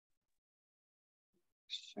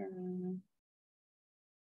Sure.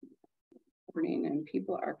 And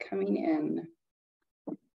people are coming in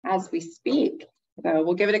as we speak. So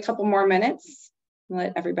we'll give it a couple more minutes,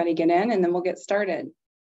 let everybody get in, and then we'll get started.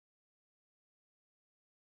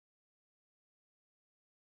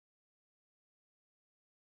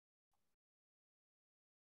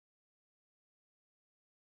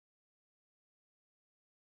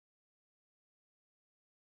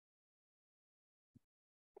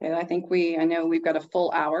 Okay, I know we've got a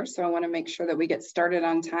full hour, so I want to make sure that we get started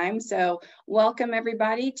on time. So welcome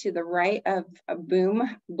everybody to the Right of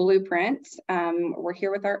Boom Blueprint. We're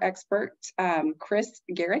here with our expert, Chris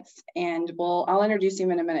Garrett, and I'll introduce him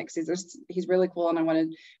in a minute because he's really cool and I want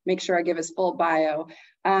to make sure I give his full bio.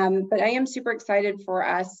 But I am super excited for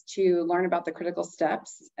us to learn about the critical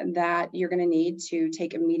steps that you're going to need to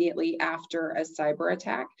take immediately after a cyber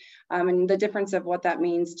attack, and the difference of what that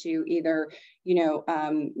means to either,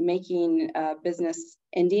 making a business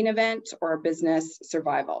ending event or a business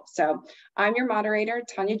survival. So I'm your moderator,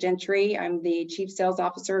 Tanya Gentry. I'm the Chief Sales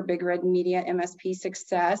Officer of Big Red Media MSP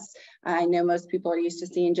Success. I know most people are used to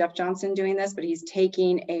seeing Jeff Johnson doing this, but he's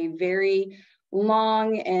taking a very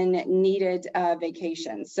long and needed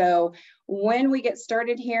vacation. So when we get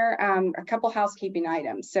started here, a couple housekeeping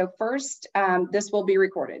items. So first, this will be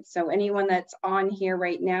recorded. So anyone that's on here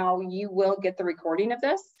right now, you will get the recording of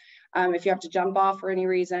this. If you have to jump off for any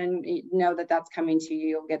reason, know that that's coming to you.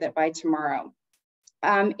 You'll get it by tomorrow.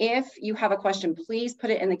 If you have a question, please put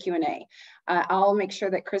it in the Q&A. I'll make sure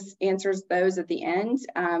that Chris answers those at the end,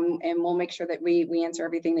 and we'll make sure that we answer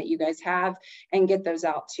everything that you guys have and get those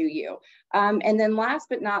out to you. And then last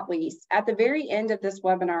but not least, at the very end of this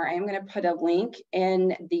webinar, I am going to put a link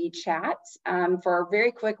in the chat for a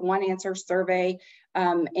very quick one-answer survey.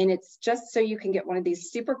 And it's just so you can get one of these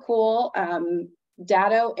super cool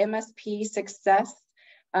Datto MSP Success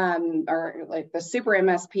or like the super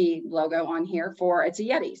MSP logo on here it's a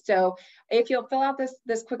Yeti. So if you'll fill out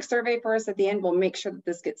this quick survey for us at the end, we'll make sure that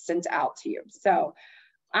this gets sent out to you. So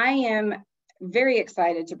I am very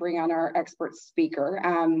excited to bring on our expert speaker.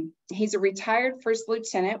 He's a retired first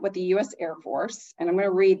lieutenant with the U.S. Air Force. And I'm going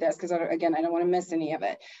to read this because, again, I don't want to miss any of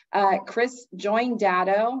it. Chris joined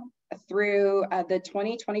Datto through the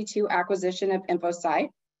 2022 acquisition of InfoSight,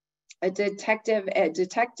 a detection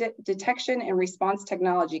and response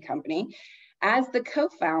technology company. As the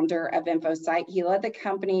co-founder of InfoSight, he led the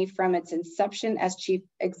company from its inception as chief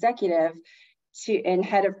executive and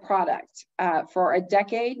head of product. For a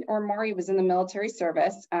decade or more, he was in the military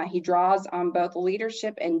service. He draws on both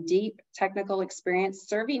leadership and deep technical experience,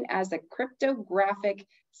 serving as a cryptographic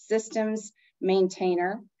systems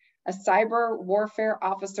maintainer, a cyber warfare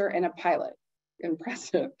officer, and a pilot.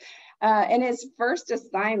 Impressive. In his first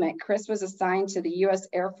assignment, Chris was assigned to the U.S.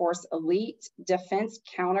 Air Force Elite Defense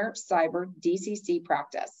Counter Cyber DCC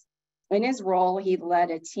practice. In his role, he led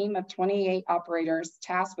a team of 28 operators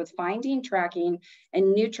tasked with finding, tracking,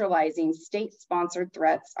 and neutralizing state-sponsored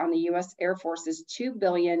threats on the U.S. Air Force's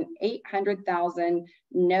 2,800,000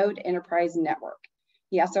 node enterprise network.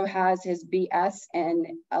 He also has his BS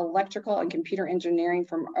in electrical and computer engineering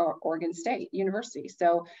from Oregon State University.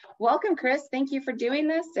 So welcome, Chris. Thank you for doing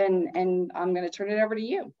this. And I'm going to turn it over to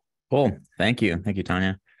you. Cool. Thank you. Thank you,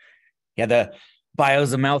 Tanya. Yeah, the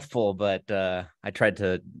bio's a mouthful, but I tried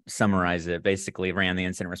to summarize it. Basically ran the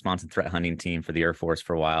incident response and threat hunting team for the Air Force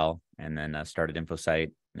for a while, and then started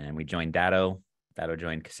InfoSight, and we joined Datto. Datto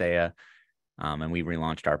joined Kaseya, and we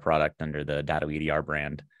relaunched our product under the Datto EDR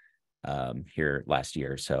brand here last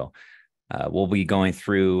year. So we'll be going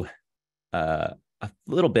through a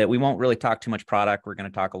little bit. We won't really talk too much product. We're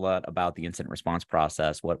going to talk a lot about the incident response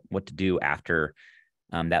process, what to do after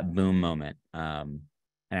that boom moment.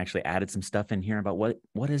 And actually added some stuff in here about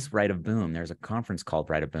what is right of boom. There's a conference called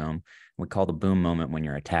Right of Boom. We call the boom moment when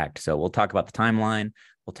you're attacked. So we'll talk about the timeline.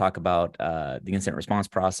 We'll talk about the incident response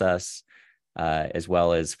process, as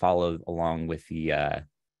well as follow along with the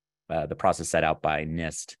process set out by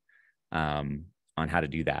NIST on how to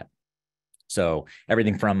do that. So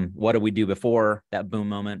everything from what do we do before that boom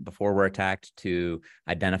moment, before we're attacked, to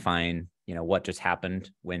identifying, what just happened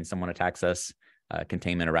when someone attacks us,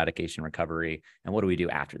 containment, eradication, recovery, and what do we do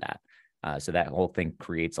after that? So that whole thing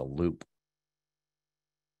creates a loop.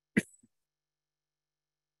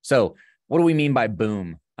 So what do we mean by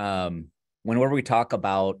boom? Whenever we talk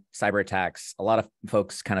about cyber attacks, a lot of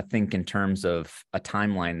folks kind of think in terms of a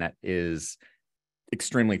timeline that is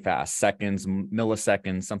extremely fast, seconds,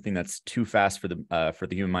 milliseconds, something that's too fast for the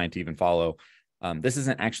human mind to even follow. This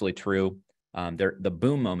isn't actually true. The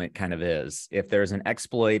boom moment kind of is. If there's an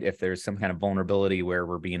exploit, if there's some kind of vulnerability where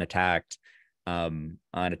we're being attacked, an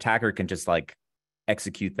attacker can just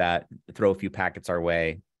execute that, throw a few packets our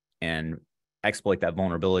way, and exploit that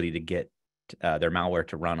vulnerability to get their malware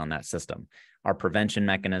to run on that system. Our prevention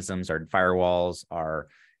mechanisms, our firewalls, our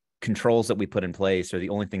controls that we put in place are the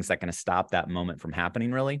only things that can stop that moment from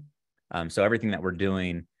happening, really. So everything that we're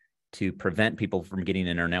doing to prevent people from getting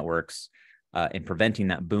in our networks and preventing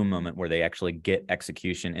that boom moment where they actually get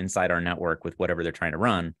execution inside our network with whatever they're trying to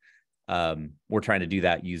run, we're trying to do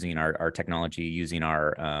that using our technology, using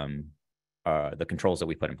the controls that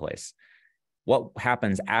we put in place. What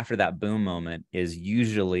happens after that boom moment is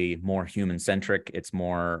usually more human-centric. It's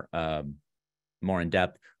more in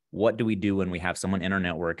depth. What do we do when we have someone in our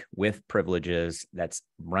network with privileges that's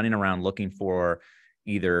running around looking for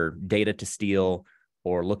either data to steal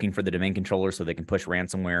or looking for the domain controller so they can push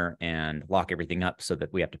ransomware and lock everything up so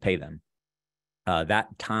that we have to pay them?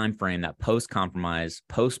 That time frame, that post-compromise,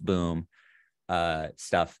 post-boom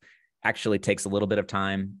stuff actually takes a little bit of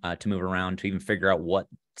time to move around to even figure out what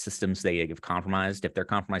systems they have compromised. If they're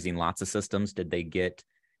compromising lots of systems, did they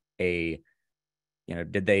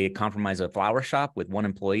compromise a flower shop with one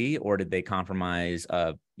employee, or did they compromise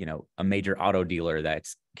a major auto dealer that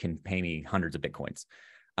can pay me hundreds of Bitcoins?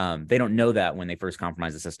 They don't know that when they first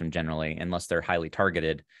compromise the system generally, unless they're highly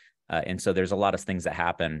targeted. And so there's a lot of things that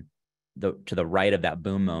happen to the right of that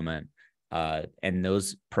boom moment. And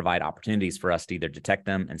those provide opportunities for us to either detect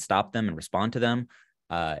them and stop them and respond to them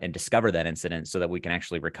and discover that incident so that we can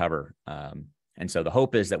actually recover. And so the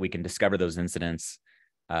hope is that we can discover those incidents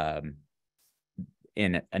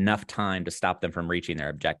in enough time to stop them from reaching their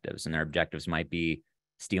objectives. And their objectives might be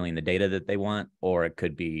stealing the data that they want, or it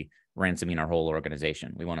could be ransoming our whole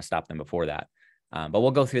organization. We want to stop them before that. But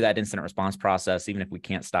we'll go through that incident response process. Even if we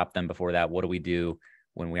can't stop them before that, what do we do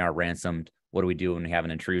when we are ransomed? What do we do when we have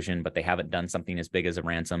an intrusion, but they haven't done something as big as a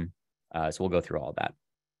ransom? So we'll go through all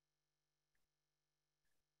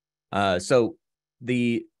that. So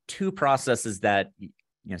the two processes that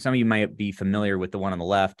some of you might be familiar with, the one on the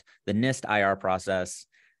left, the NIST IR process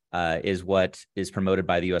is what is promoted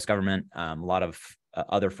by the U.S. government. A lot of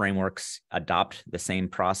other frameworks adopt the same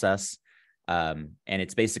process. And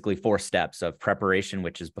it's basically 4 steps of preparation,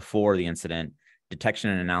 which is before the incident, detection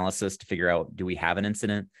and analysis to figure out, do we have an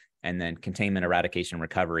incident? And then containment, eradication,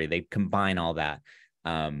 recovery. They combine all that.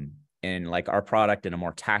 And like our product in a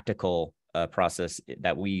more tactical process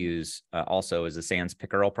that we use also is a SANS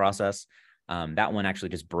pickerel process. That one actually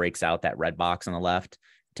just breaks out that red box on the left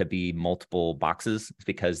to be multiple boxes,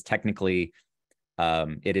 because technically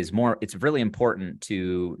it's really important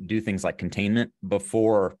to do things like containment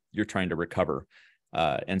before you're trying to recover.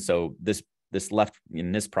 And so this left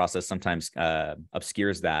in this process sometimes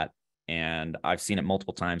obscures that. And I've seen it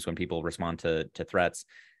multiple times when people respond to threats.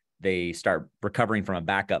 They start recovering from a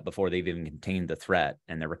backup before they've even contained the threat,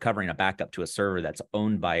 and they're recovering a backup to a server that's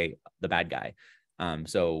owned by the bad guy.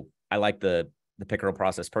 So I like the pickerel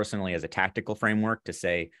process personally as a tactical framework to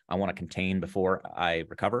say, I want to contain before I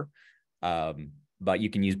recover. But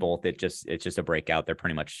you can use both. It's just a breakout. They're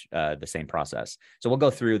pretty much the same process. So we'll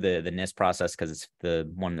go through the NIST process because it's the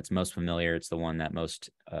one that's most familiar. It's the one that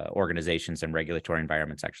most organizations and regulatory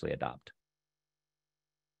environments actually adopt.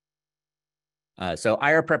 So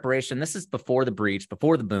IR preparation, this is before the breach,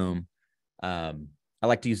 before the boom. I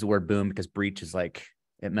like to use the word boom because breach is like,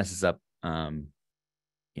 it messes up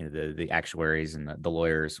the actuaries and the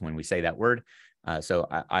lawyers when we say that word. So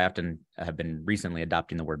I often have been recently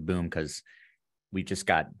adopting the word boom because we just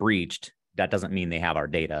got breached. That doesn't mean they have our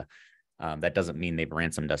data. That doesn't mean they've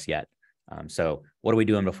ransomed us yet. So what are we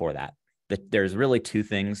doing before that? There's really 2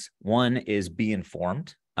 things. One is be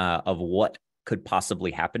informed of what could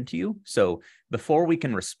possibly happen to you. So before we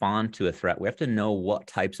can respond to a threat, we have to know what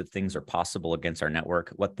types of things are possible against our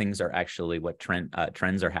network, what trends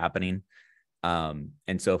are happening. And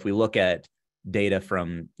so if we look at data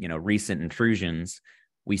from recent intrusions,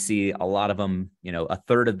 we see a lot of them, a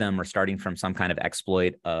third of them are starting from some kind of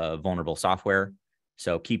exploit of vulnerable software.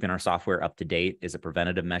 So keeping our software up to date is a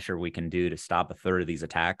preventative measure we can do to stop a third of these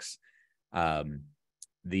attacks.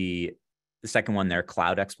 The second one there,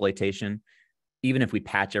 cloud exploitation. Even if we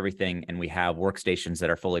patch everything and we have workstations that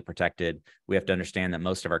are fully protected, we have to understand that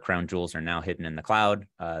most of our crown jewels are now hidden in the cloud.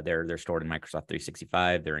 They're stored in Microsoft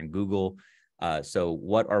 365. They're in Google. So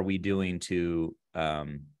what are we doing to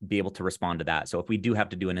be able to respond to that? So if we do have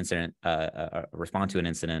to do an incident, respond to an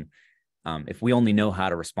incident, if we only know how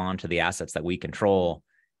to respond to the assets that we control,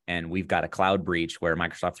 and we've got a cloud breach where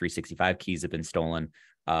Microsoft 365 keys have been stolen,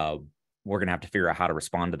 we're going to have to figure out how to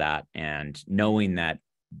respond to that. And knowing that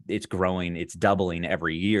it's growing, it's doubling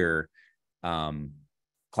every year, cloud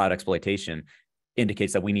exploitation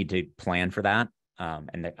indicates that we need to plan for that.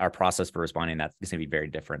 And our process for responding to that is going to be very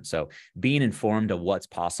different. So being informed of what's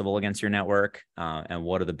possible against your network and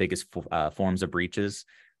what are the biggest forms of breaches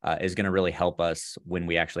is going to really help us when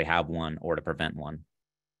we actually have one or to prevent one.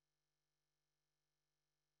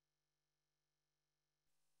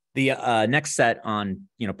 The next set on,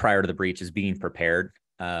 prior to the breach is being prepared.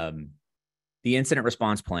 The incident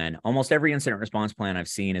response plan, almost every incident response plan I've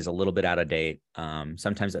seen is a little bit out of date.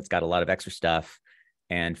 Sometimes it's got a lot of extra stuff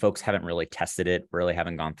and folks haven't really tested it, really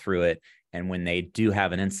haven't gone through it. And when they do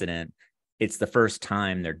have an incident, it's the first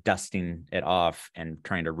time they're dusting it off and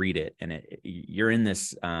trying to read it. And you're in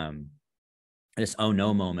this oh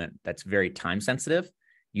no moment that's very time sensitive.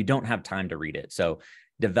 You don't have time to read it. So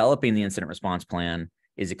developing the incident response plan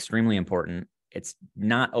is extremely important. It's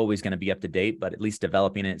not always going to be up to date, but at least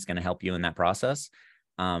developing it is going to help you in that process.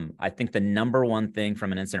 I think the number one thing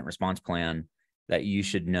from an incident response plan that you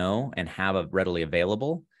should know and have readily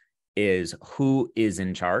available is who is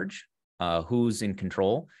in charge, who's in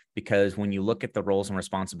control. Because when you look at the roles and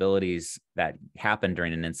responsibilities that happen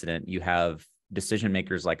during an incident, you have decision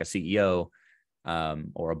makers like a CEO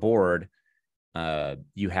or a board.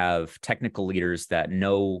 You have technical leaders that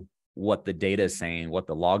know what the data is saying, what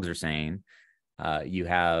the logs are saying. You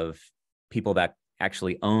have people that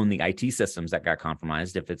actually own the IT systems that got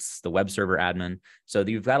compromised, if it's the web server admin. So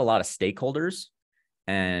you've got a lot of stakeholders,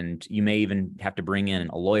 and you may even have to bring in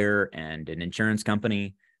a lawyer and an insurance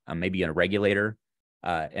company, maybe a regulator.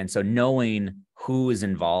 And so knowing who is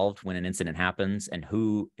involved when an incident happens and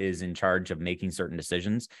who is in charge of making certain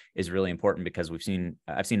decisions is really important, because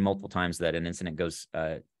I've seen multiple times that an incident goes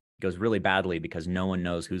really badly because no one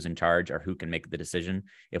knows who's in charge or who can make the decision.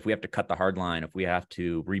 If we have to cut the hard line, if we have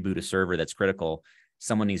to reboot a server that's critical,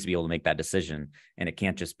 someone needs to be able to make that decision. And it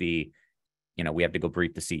can't just be, we have to go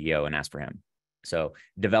brief the CEO and ask for him. So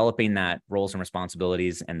developing that roles and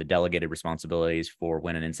responsibilities and the delegated responsibilities for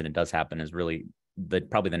when an incident does happen is really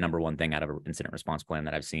probably the number one thing out of an incident response plan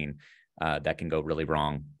that I've seen that can go really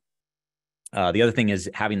wrong. The other thing is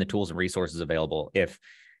having the tools and resources available.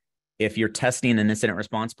 If you're testing an incident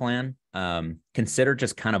response plan, consider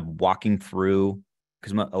just kind of walking through,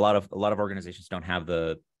 because a lot of organizations don't have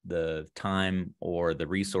the time or the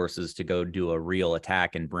resources to go do a real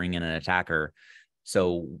attack and bring in an attacker.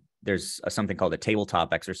 So there's something called a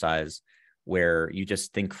tabletop exercise where you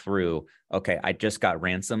just think through, okay, I just got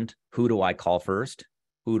ransomed. Who do I call first?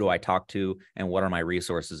 Who do I talk to? And what are my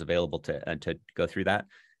resources available to go through that?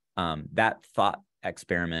 That thought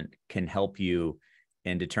experiment can help you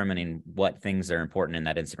in determining what things are important in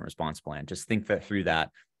that incident response plan. Just think through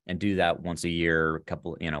that and do that once a year,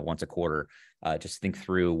 once a quarter. Just think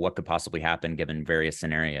through what could possibly happen given various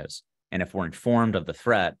scenarios. And if we're informed of the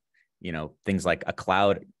threat, things like a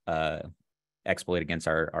cloud exploit against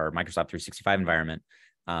our Microsoft 365 environment,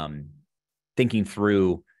 thinking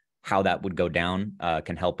through how that would go down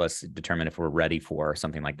can help us determine if we're ready for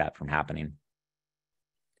something like that from happening.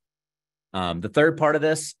 The third part of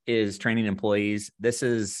this is training employees. This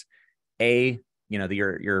is your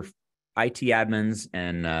IT admins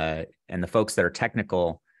and the folks that are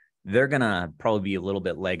technical. They're gonna probably be a little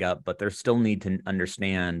bit leg up, but they still need to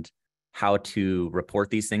understand how to report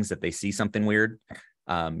these things if they see something weird.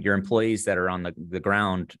 Your employees that are on the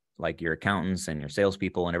ground, like your accountants and your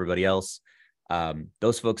salespeople and everybody else,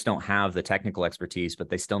 those folks don't have the technical expertise, but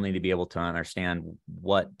they still need to be able to understand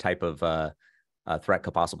what type of threat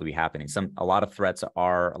could possibly be happening. A lot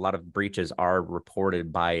of breaches are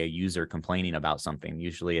reported by a user complaining about something.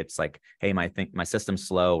 Usually it's like, hey, my system's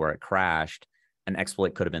slow or it crashed. An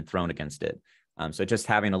exploit could have been thrown against it. So just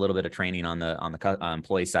having a little bit of training on the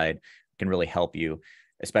employee side can really help you,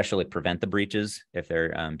 especially prevent the breaches if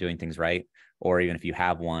they're doing things right, or even if you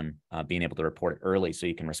have one, being able to report it early so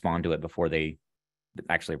you can respond to it before they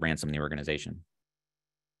actually ransom the organization.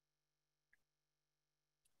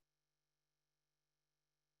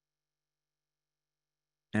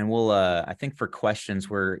 And we'll, I think for questions,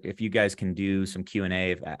 if you guys can do some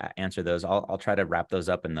Q&A, answer those, I'll try to wrap those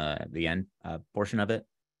up in the end portion of it.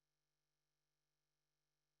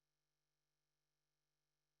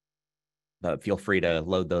 But feel free to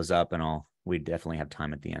load those up, and we definitely have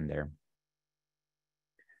time at the end there.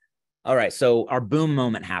 All right, so our boom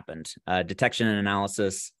moment happened. Detection and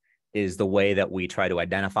analysis is the way that we try to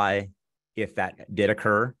identify if that did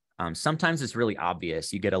occur. Sometimes it's really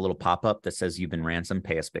obvious. You get a little pop-up that says you've been ransomed,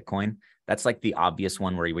 pay us Bitcoin. That's like the obvious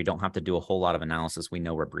one where we don't have to do a whole lot of analysis. We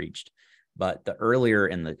know we're breached. But the earlier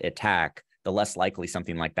in the attack, the less likely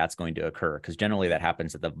something like that's going to occur, because generally that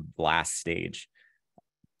happens at the last stage.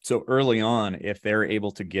 So early on, if they're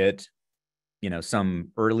able to get, some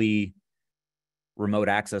early remote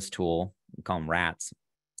access tool, we call them RATs,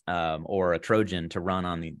 or a Trojan to run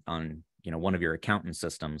on one of your accountant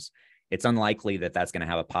systems, it's unlikely that that's going to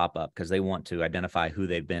have a pop-up, because they want to identify who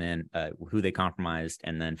they've been in, who they compromised,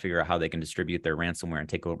 and then figure out how they can distribute their ransomware and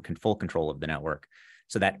take full control of the network.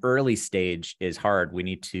 So that early stage is hard. We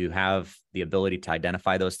need to have the ability to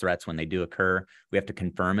identify those threats when they do occur. We have to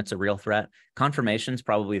confirm it's a real threat. Confirmation is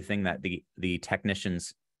probably the thing that the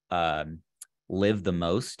technicians live the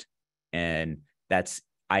most. And that's,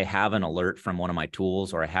 I have an alert from one of my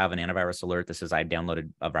tools, or I have an antivirus alert that says I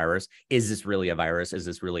downloaded a virus. Is this really a virus? Is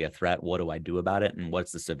this really a threat? What do I do about it? And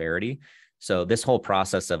what's the severity? So this whole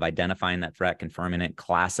process of identifying that threat, confirming it,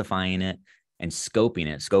 classifying it, and scoping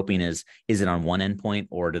it. Scoping is it on one endpoint,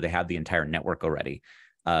 or do they have the entire network already?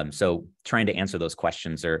 So trying to answer those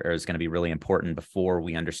questions is going to be really important before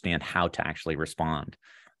we understand how to actually respond.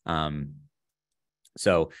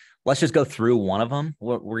 So let's just go through one of them.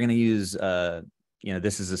 We're going to use,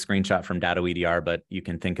 this is a screenshot from Datto EDR, but you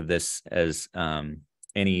can think of this as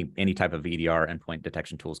any type of EDR endpoint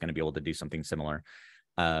detection tool is going to be able to do something similar.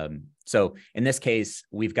 So in this case,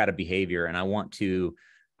 we've got a behavior, and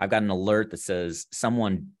I've got an alert that says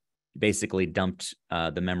someone basically dumped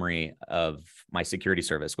the memory of my security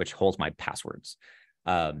service, which holds my passwords.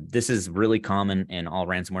 This is really common in all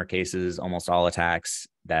ransomware cases, almost all attacks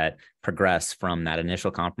that progress from that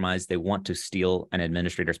initial compromise. They want to steal an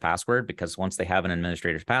administrator's password, because once they have an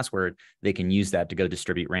administrator's password, they can use that to go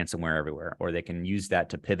distribute ransomware everywhere, or they can use that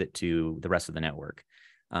to pivot to the rest of the network.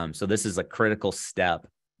 So this is a critical step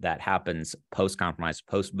that happens post-compromise,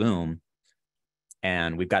 post-boom.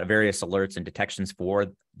 And we've got various alerts and detections for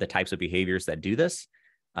the types of behaviors that do this.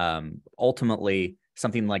 Ultimately,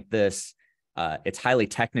 something like this, it's highly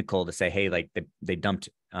technical to say, hey, like they dumped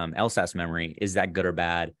LSAS memory. Is that good or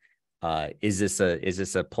bad? Is this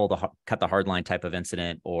a cut the hard line type of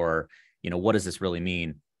incident, or what does this really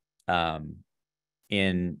mean?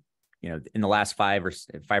 In the last 5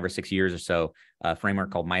 or 6 years or so, a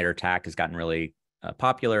framework called MITRE ATT&CK has gotten really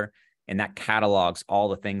popular, and that catalogs all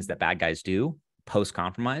the things that bad guys do post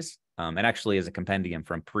compromise. It actually is a compendium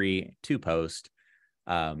from pre to post.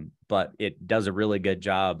 But it does a really good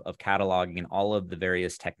job of cataloging all of the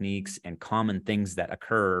various techniques and common things that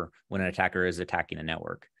occur when an attacker is attacking a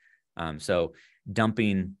network. So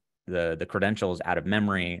dumping the credentials out of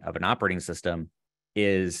memory of an operating system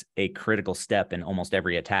is a critical step in almost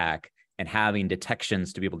every attack, and having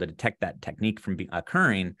detections to be able to detect that technique from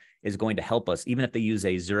occurring is going to help us. Even if they use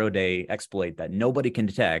a 0-day exploit that nobody can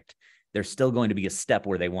detect, there's still going to be a step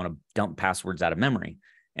where they want to dump passwords out of memory.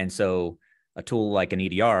 And so a tool like an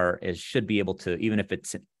EDR should be able to, even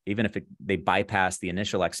if they bypass the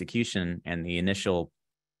initial execution and the initial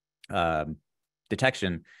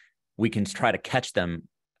detection, we can try to catch them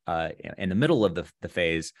in the middle of the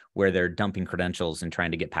phase where they're dumping credentials and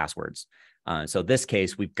trying to get passwords. So this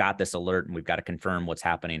case, we've got this alert, and we've got to confirm what's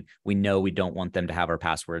happening. We know we don't want them to have our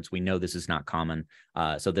passwords. We know this is not common.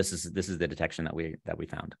 So this is the detection that we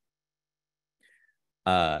found.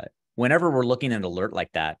 Whenever we're looking at an alert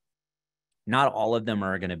like that, not all of them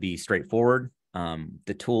are going to be straightforward.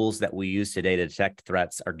 The tools that we use today to detect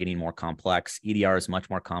threats are getting more complex. EDR is much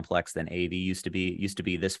more complex than AV used to be. It used to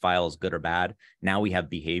be this file is good or bad. Now we have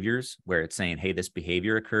behaviors where it's saying, hey, this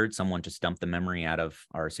behavior occurred. Someone just dumped the memory out of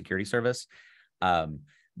our security service.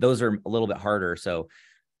 Those are a little bit harder. So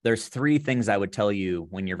there's 3 things I would tell you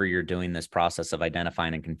whenever you're doing this process of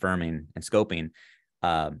identifying and confirming and scoping.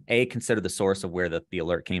 A, consider the source of where the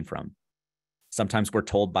alert came from. Sometimes we're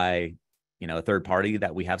told by a third party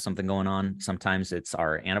that we have something going on. Sometimes it's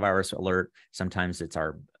our antivirus alert. Sometimes it's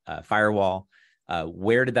our firewall.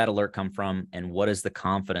 Where did that alert come from, and what is the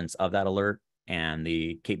confidence of that alert and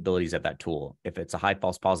the capabilities of that tool? If it's a high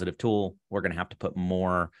false positive tool, we're going to have to put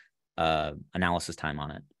more analysis time on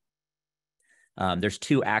it. There's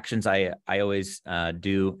 2 actions I always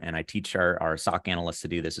do, and I teach our SOC analysts to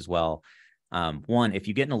do this as well. One, if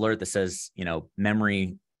you get an alert that says,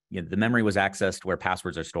 memory, the memory was accessed where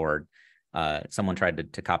passwords are stored, someone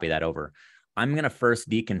tried to copy that over, I'm going to first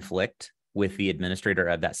deconflict with the administrator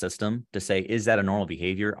of that system to say, is that a normal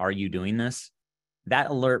behavior? Are you doing this? That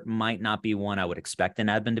alert might not be one I would expect an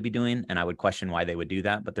admin to be doing, and I would question why they would do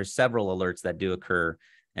that. But there's several alerts that do occur,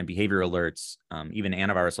 and behavior alerts, even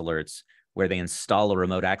antivirus alerts, where they install a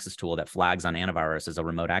remote access tool that flags on antivirus as a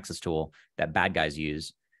remote access tool that bad guys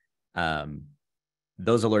use.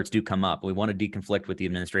 Those alerts do come up. We want to deconflict with the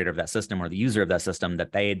administrator of that system or the user of that system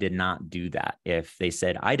that they did not do that. If they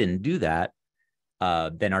said, I didn't do that,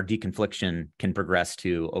 then our deconfliction can progress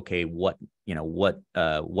to, okay, what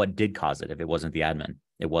did cause it? If it wasn't the admin,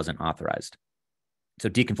 it wasn't authorized. So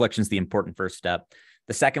deconfliction is the important first step.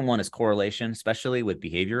 The second one is correlation, especially with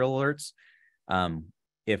behavioral alerts.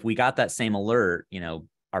 if we got that same alert,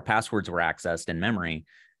 our passwords were accessed in memory,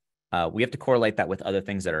 we have to correlate that with other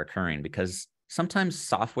things that are occurring, because sometimes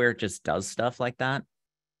software just does stuff like that.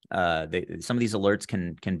 Some of these alerts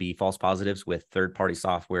can be false positives with third-party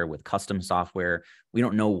software, with custom software. We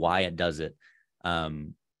don't know why it does it.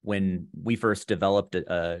 When we first developed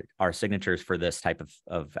our signatures for this type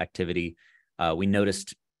of activity, we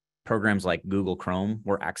noticed programs like Google Chrome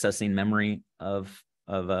were accessing memory of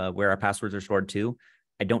where our passwords are stored to.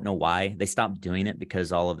 I don't know why. They stopped doing it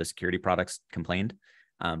because all of the security products complained.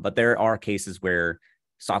 But there are cases where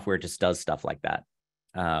software just does stuff like that.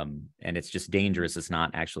 And it's just dangerous. It's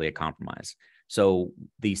not actually a compromise. So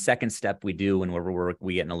the second step we do when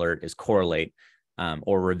we get an alert is correlate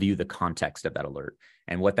or review the context of that alert.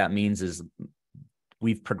 And what that means is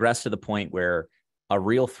we've progressed to the point where a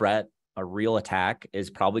real threat, a real attack is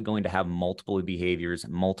probably going to have multiple behaviors,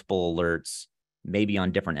 multiple alerts, maybe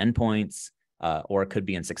on different endpoints, or it could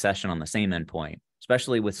be in succession on the same endpoint,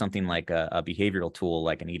 especially with something like a behavioral tool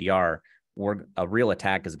like an EDR, where a real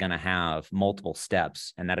attack is going to have multiple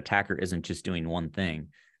steps, and that attacker isn't just doing one thing.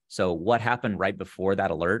 So what happened right before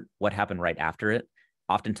that alert? What happened right after it?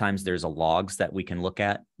 Oftentimes there's logs that we can look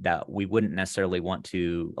at that we wouldn't necessarily want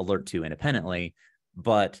to alert to independently,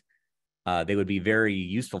 but they would be very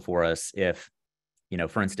useful for us if,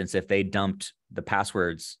 for instance, if they dumped the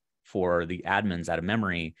passwords for the admins out of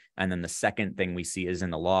memory, and then the second thing we see is in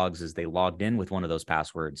the logs is they logged in with one of those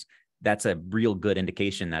passwords. That's a real good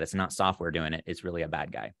indication that it's not software doing it. It's really a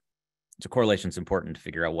bad guy. So correlation is important to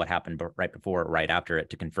figure out what happened right before or right after it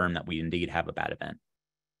to confirm that we indeed have a bad event.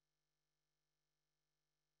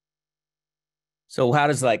 So how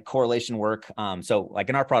does correlation work? So like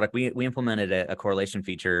in our product, we implemented a correlation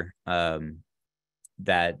feature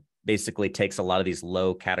that basically takes a lot of these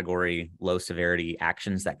low category, low severity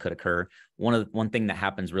actions that could occur. One thing that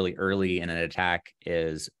happens really early in an attack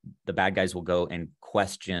is the bad guys will go and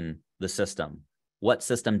question the system. What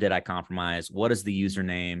system did I compromise? What is the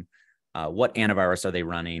username? What antivirus are they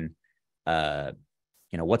running?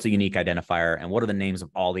 What's a unique identifier? And what are the names of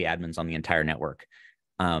all the admins on the entire network?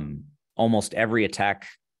 Almost every attack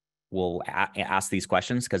will ask these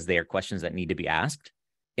questions because they are questions that need to be asked.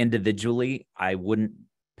 Individually, I wouldn't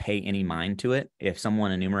pay any mind to it. If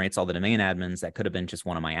someone enumerates all the domain admins, that could have been just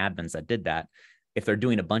one of my admins that did that. If they're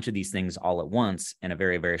doing a bunch of these things all at once in a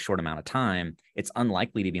very, very short amount of time, it's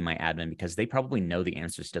unlikely to be my admin because they probably know the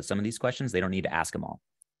answers to some of these questions. They don't need to ask them all.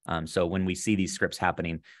 So when we see these scripts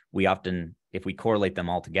happening, we often, if we correlate them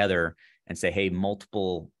all together and say, hey,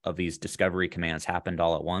 multiple of these discovery commands happened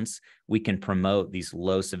all at once, we can promote these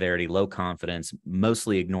low severity, low confidence,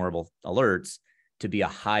 mostly ignorable alerts to be a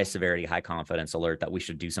high severity, high confidence alert that we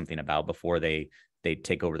should do something about before they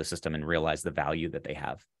take over the system and realize the value that they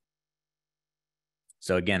have.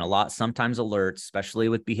 So again, sometimes alerts, especially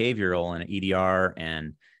with behavioral and EDR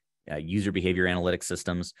and user behavior analytics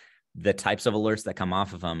systems, the types of alerts that come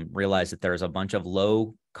off of them realize that there's a bunch of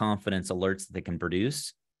low confidence alerts that they can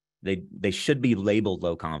produce. They should be labeled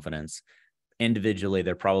low confidence. Individually,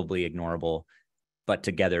 they're probably ignorable, but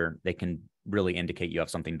together they can really indicate you have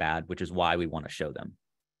something bad, which is why we want to show them.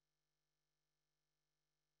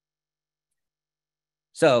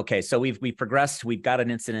 So, okay, so we've progressed. We've got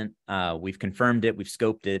an incident. We've confirmed it. We've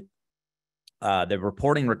scoped it. The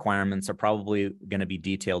reporting requirements are probably going to be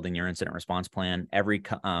detailed in your incident response plan. Every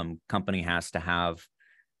company has to have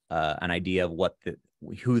an idea of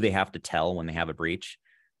who they have to tell when they have a breach.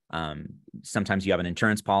 Sometimes you have an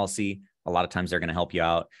insurance policy. A lot of times they're going to help you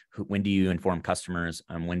out. When do you inform customers?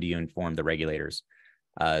 When do you inform the regulators?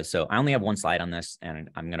 So I only have one slide on this,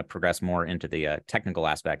 and I'm going to progress more into the technical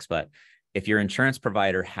aspects. But if your insurance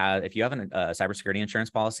provider if you have a cybersecurity insurance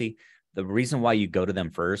policy, the reason why you go to them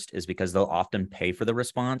first is because they'll often pay for the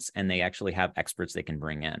response, and they actually have experts they can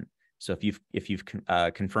bring in. So if you've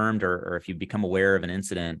confirmed or if you've become aware of an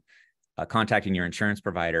incident, contacting your insurance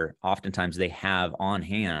provider, oftentimes they have on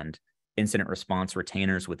hand incident response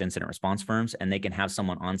retainers with incident response firms, and they can have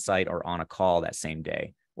someone on site or on a call that same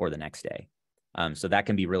day or the next day. So that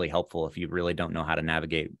can be really helpful if you really don't know how to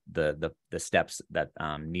navigate the steps that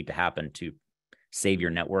need to happen to save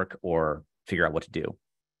your network or figure out what to do.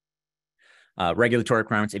 Regulatory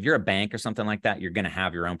requirements. If you're a bank or something like that, you're going to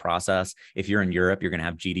have your own process. If you're in Europe, you're going to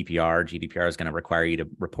have GDPR. GDPR is going to require you to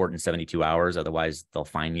report in 72 hours. Otherwise, they'll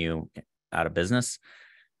fine you out of business.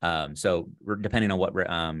 So depending on what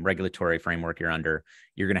regulatory framework you're under,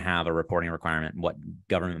 you're going to have a reporting requirement, what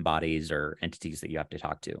government bodies or entities that you have to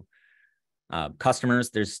talk to.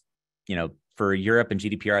 Customers, there's, for Europe and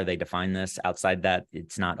GDPR, they define this. Outside that,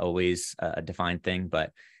 it's not always a defined thing,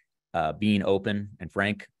 but being open and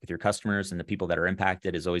frank with your customers and the people that are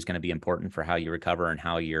impacted is always going to be important for how you recover and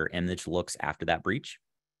how your image looks after that breach.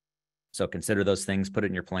 So consider those things, put it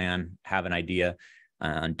in your plan, have an idea.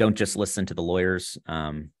 Don't just listen to the lawyers.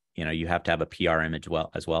 You have to have a PR image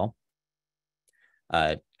as well.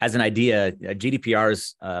 As an idea, GDPR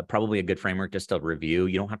is probably a good framework just to review.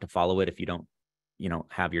 You don't have to follow it if you don't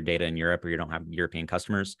have your data in Europe or you don't have European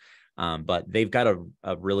customers. But they've got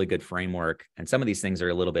a really good framework. And some of these things are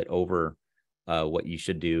a little bit over what you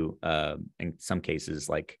should do in some cases.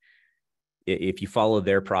 Like if you follow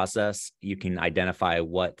their process, you can identify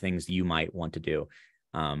what things you might want to do.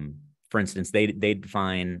 For instance, they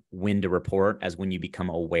define when to report as when you become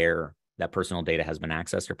aware that personal data has been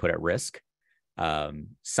accessed or put at risk.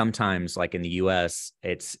 Sometimes, like in the US,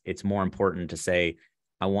 it's more important to say,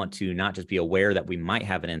 I want to not just be aware that we might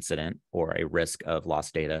have an incident or a risk of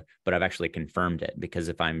lost data, but I've actually confirmed it, because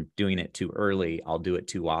if I'm doing it too early, I'll do it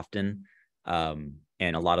too often. And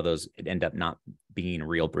a lot of those end up not being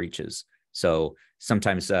real breaches. So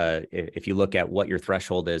sometimes if you look at what your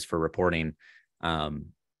threshold is for reporting,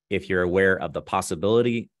 if you're aware of the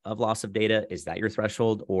possibility of loss of data, is that your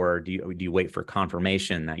threshold? Or do you wait for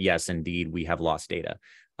confirmation that, yes, indeed, we have lost data?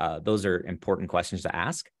 Those are important questions to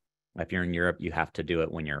ask. If you're in Europe, you have to do it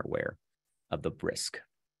when you're aware of the risk.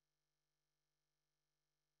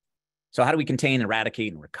 So how do we contain,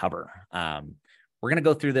 eradicate, and recover? We're going to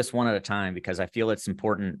go through this one at a time because I feel it's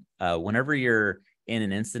important. Whenever you're in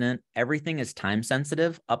an incident, everything is time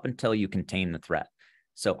sensitive up until you contain the threat.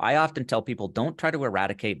 So I often tell people, don't try to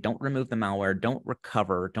eradicate, don't remove the malware, don't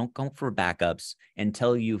recover, don't go for backups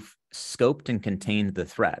until you've scoped and contained the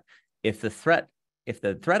threat. If the threat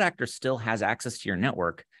actor still has access to your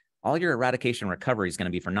network, all your eradication recovery is going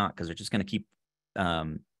to be for naught, because they're just going to keep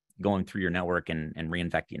going through your network and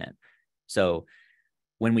reinfecting it. So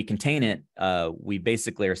when we contain it, we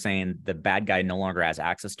basically are saying the bad guy no longer has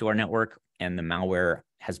access to our network and the malware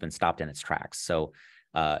has been stopped in its tracks. So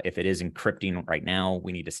if it is encrypting right now,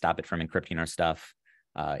 we need to stop it from encrypting our stuff.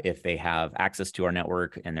 If they have access to our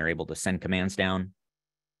network and they're able to send commands down,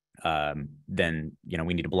 then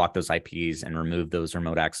we need to block those IPs and remove those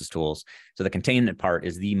remote access tools. So the containment part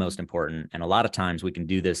is the most important. And a lot of times we can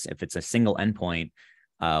do this if it's a single endpoint.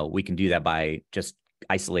 We can do that by just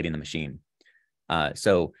isolating the machine.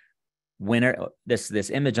 So when this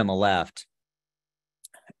image on the left,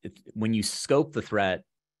 when you scope the threat,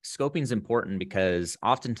 scoping is important because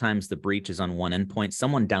oftentimes the breach is on one endpoint.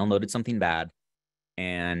 Someone downloaded something bad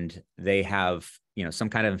and they have some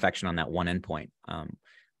kind of infection on that one endpoint.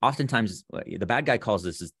 Oftentimes, the bad guy calls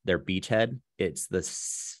this their beachhead. It's the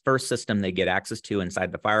first system they get access to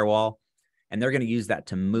inside the firewall, and they're going to use that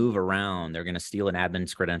to move around. They're going to steal an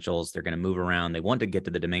admin's credentials. They're going to move around. They want to get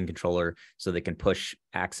to the domain controller so they can push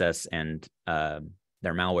access and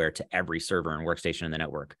their malware to every server and workstation in the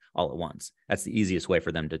network all at once. That's the easiest way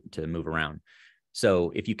for them to move around.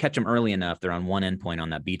 So if you catch them early enough, they're on one endpoint on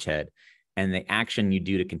that beachhead, and the action you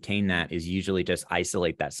do to contain that is usually just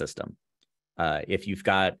isolate that system. If you've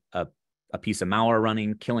got a piece of malware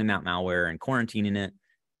running, killing that malware and quarantining it,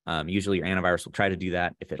 usually your antivirus will try to do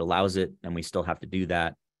that. If it allows it, then we still have to do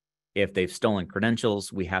that. If they've stolen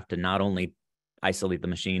credentials, we have to not only isolate the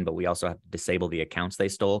machine, but we also have to disable the accounts they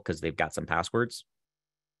stole because they've got some passwords.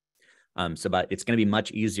 But it's going to be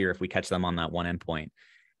much easier if we catch them on that one endpoint.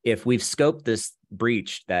 If we've scoped this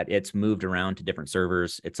breach that it's moved around to different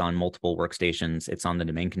servers, it's on multiple workstations, it's on the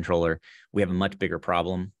domain controller, we have a much bigger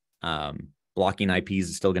problem. Blocking IPs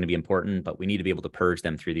is still going to be important, but we need to be able to purge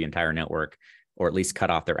them through the entire network, or at least cut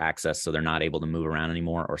off their access so they're not able to move around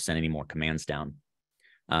anymore or send any more commands down.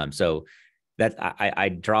 So that I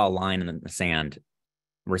draw a line in the sand.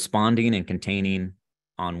 Responding and containing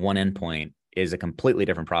on one endpoint is a completely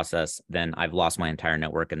different process than I've lost my entire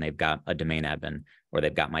network and they've got a domain admin or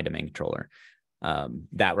they've got my domain controller.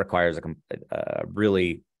 That requires a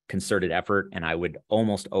really concerted effort. And I would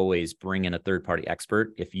almost always bring in a third-party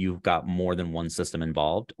expert if you've got more than one system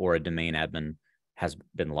involved or a domain admin has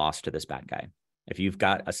been lost to this bad guy. If you've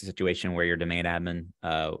got a situation where your domain admin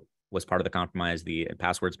was part of the compromise, the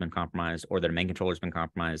password's been compromised, or the domain controller's been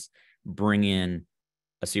compromised, bring in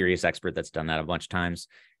a serious expert that's done that a bunch of times,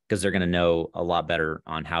 because they're going to know a lot better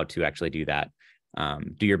on how to actually do that.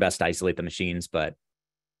 Do your best to isolate the machines, but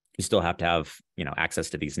you still have to have access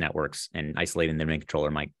to these networks, and isolating the domain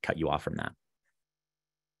controller might cut you off from that.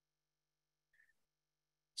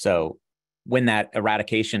 So when that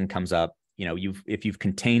eradication comes up, if you've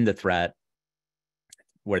contained the threat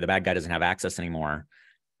where the bad guy doesn't have access anymore,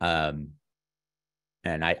 and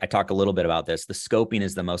I talk a little bit about this, the scoping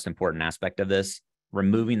is the most important aspect of this.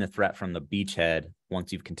 Removing the threat from the beachhead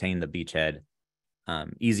once you've contained the beachhead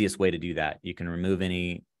Easiest way to do that. You can remove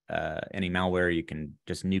any malware. You can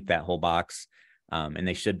just nuke that whole box, and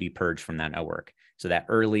they should be purged from that network. So that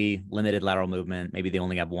early limited lateral movement, maybe they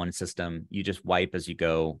only have one system, you just wipe as you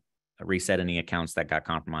go, reset any accounts that got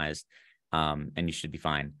compromised, and you should be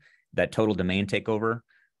fine. That total domain takeover,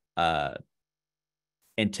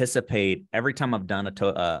 anticipate every time I've done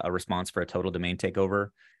a response for a total domain takeover,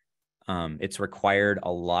 it's required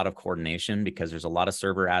a lot of coordination because there's a lot of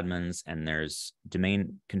server admins and there's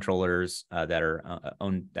domain controllers that are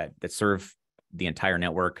owned that serve the entire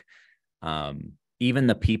network. Even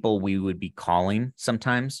the people we would be calling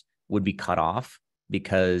sometimes would be cut off,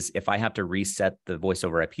 because if I have to reset the voice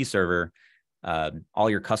over IP server, all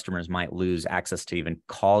your customers might lose access to even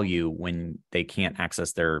call you when they can't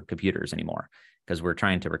access their computers anymore, because we're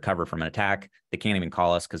trying to recover from an attack. They can't even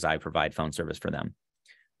call us because I provide phone service for them.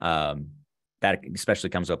 That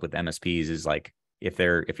especially comes up with MSPs, is like, if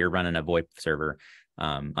you're running a VoIP server,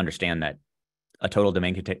 understand that a total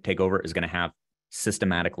domain takeover is going to have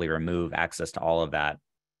systematically remove access to all of that,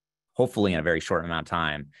 hopefully in a very short amount of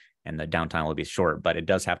time, and the downtime will be short, but it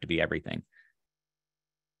does have to be everything.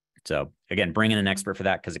 So again, bring in an expert for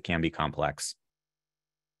that because it can be complex.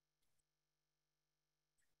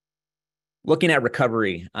 Looking at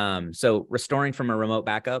recovery. So restoring from a remote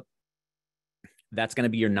backup, that's going to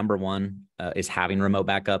be your number one, is having remote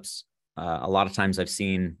backups. A lot of times I've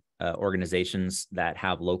seen organizations that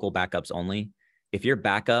have local backups only. If your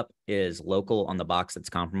backup is local on the box that's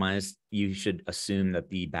compromised, you should assume that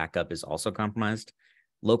the backup is also compromised.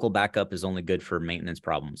 Local backup is only good for maintenance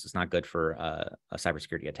problems. It's not good for a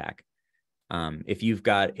cybersecurity attack. If you've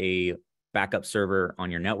got a backup server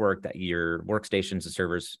on your network that your workstations and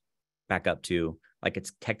servers back up to, like,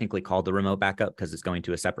 it's technically called the remote backup because it's going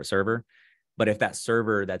to a separate server. But if that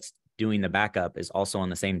server that's doing the backup is also on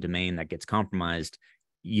the same domain that gets compromised,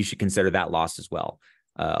 you should consider that lost as well.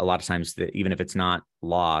 A lot of times, even if it's not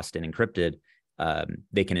lost and encrypted,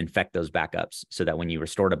 they can infect those backups, so that when you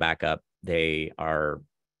restore the backup, they are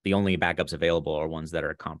the only backups available are ones that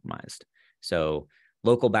are compromised. So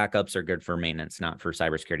local backups are good for maintenance, not for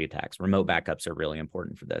cybersecurity attacks. Remote backups are really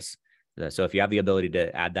important for this. So if you have the ability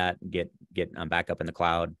to add that, get backup in the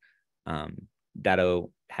cloud,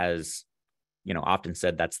 Datto has, often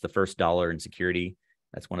said that's the first dollar in security.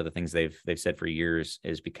 That's one of the things they've said for years,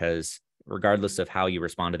 is because regardless of how you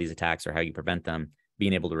respond to these attacks or how you prevent them,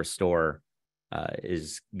 being able to restore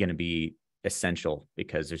is going to be essential,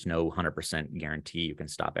 because there's no 100% guarantee you can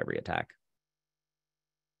stop every attack.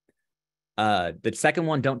 The second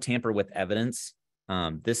one, don't tamper with evidence.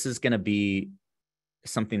 This is going to be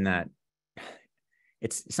something that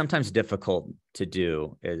it's sometimes difficult to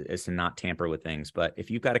do, is to not tamper with things. But if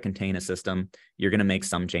you've got to contain a system, you're going to make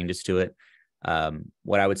some changes to it.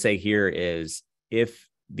 What I would say here is, if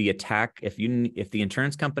the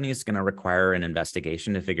insurance company is going to require an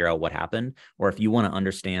investigation to figure out what happened, or if you want to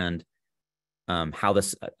understand how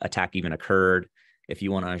this attack even occurred, if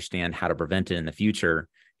you want to understand how to prevent it in the future,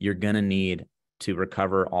 you're going to need to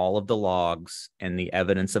recover all of the logs and the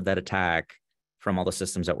evidence of that attack from all the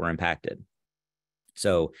systems that were impacted.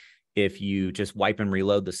 So if you just wipe and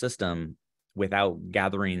reload the system without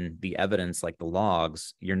gathering the evidence, like the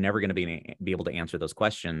logs, you're never going to be able to answer those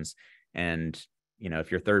questions. And if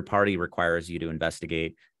your third party requires you to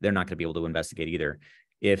investigate, they're not going to be able to investigate either.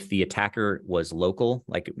 If the attacker was local,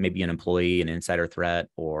 like maybe an employee, an insider threat,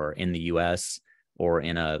 or in the US, or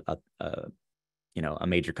in a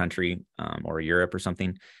major country, or Europe or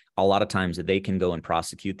something, a lot of times they can go and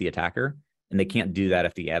prosecute the attacker. And they can't do that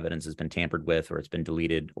if the evidence has been tampered with, or it's been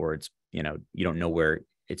deleted, or it's, you don't know where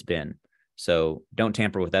it's been. So don't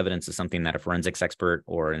tamper with evidence is something that a forensics expert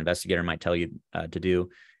or an investigator might tell you to do.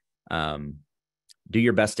 Do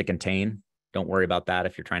your best to contain. Don't worry about that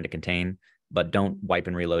if you're trying to contain, but don't wipe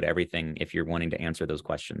and reload everything if you're wanting to answer those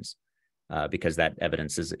questions, because that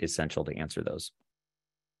evidence is essential to answer those.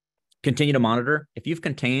 Continue to monitor. If you've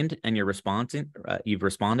contained and you've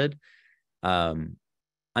responded,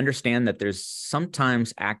 understand that there's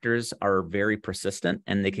sometimes actors are very persistent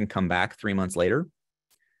and they can come back 3 months later.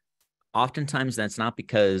 Oftentimes that's not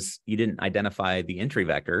because you didn't identify the entry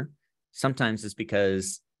vector. Sometimes it's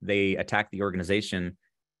because they attacked the organization,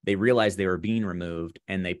 they realized they were being removed,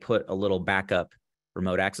 and they put a little backup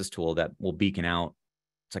remote access tool that will beacon out.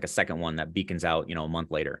 It's like a second one that beacons out, a month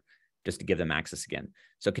later, just to give them access again.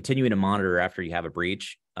 So continuing to monitor after you have a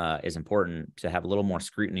breach is important, to have a little more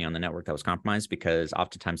scrutiny on the network that was compromised, because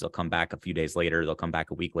oftentimes they'll come back a few days later, they'll come back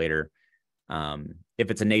a week later. If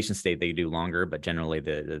it's a nation state, they do longer, but generally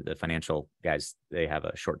the financial guys, they have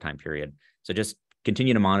a short time period. So just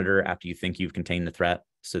continue to monitor after you think you've contained the threat.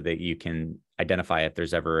 so that you can identify if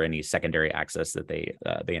there's ever any secondary access that they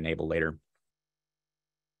enable later.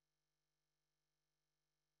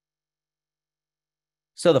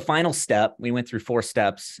 So the final step, we went through 4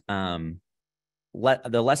 steps. The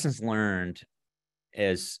lessons learned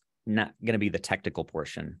is not going to be the technical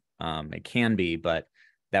portion. It can be, but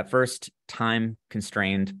that first time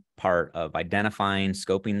constrained part of identifying,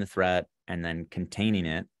 scoping the threat, and then containing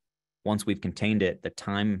it. Once we've contained it, the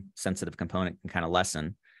time sensitive component can kind of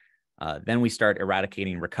lessen. Then we start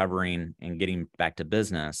eradicating, recovering, and getting back to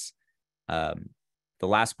business. The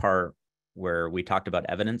last part where we talked about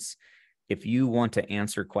evidence, if you want to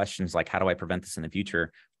answer questions like, how do I prevent this in the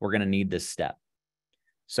future? We're going to need this step.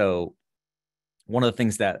 So one of the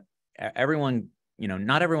things that everyone,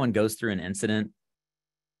 not everyone goes through an incident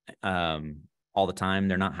all the time.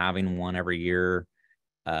 They're not having one every year.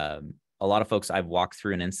 A lot of folks I've walked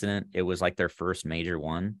through an incident, it was like their first major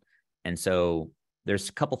one. And so there's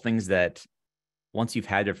a couple things that once you've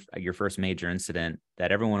had your first major incident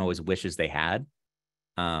that everyone always wishes they had.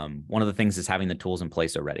 One of the things is having the tools in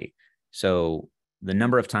place already. So the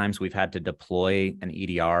number of times we've had to deploy an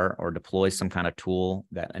EDR or deploy some kind of tool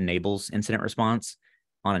that enables incident response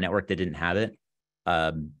on a network that didn't have it,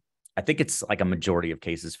 I think it's like a majority of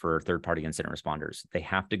cases for third-party incident responders. They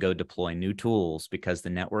have to go deploy new tools because the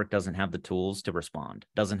network doesn't have the tools to respond,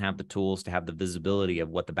 doesn't have the tools to have the visibility of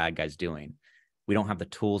what the bad guy's doing. We don't have the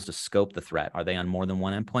tools to scope the threat. Are they on more than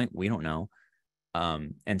one endpoint? We don't know.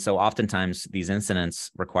 And so oftentimes these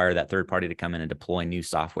incidents require that third party to come in and deploy new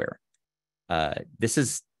software. This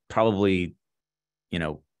is probably,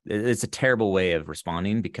 it's a terrible way of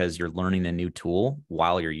responding because you're learning a new tool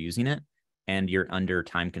while you're using it and you're under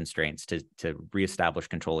time constraints to reestablish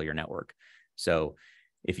control of your network. So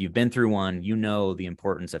if you've been through one, you know the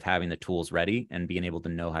importance of having the tools ready and being able to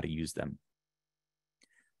know how to use them.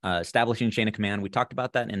 Establishing chain of command, we talked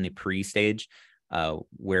about that in the pre-stage,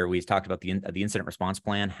 where we talked about the incident response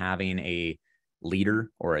plan, having a leader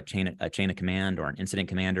or a chain of command or an incident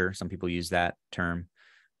commander. Some people use that term.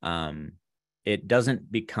 It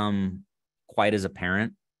doesn't become quite as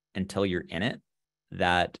apparent until you're in it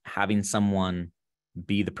that having someone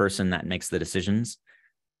be the person that makes the decisions,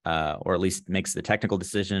 or at least makes the technical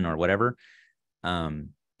decision or whatever,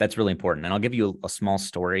 that's really important. And I'll give you a small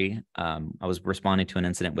story. I was responding to an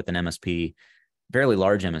incident with an MSP, fairly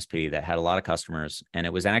large MSP that had a lot of customers, and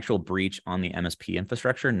it was an actual breach on the MSP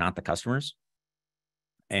infrastructure, not the customers.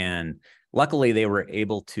 And luckily, they were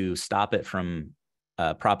able to stop it from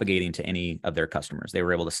propagating to any of their customers. They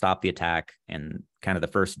were able to stop the attack and kind of the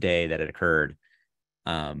first day that it occurred.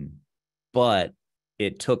 But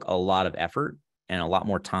it took a lot of effort and a lot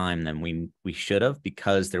more time than we should have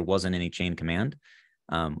because there wasn't any chain command.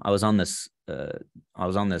 I was on this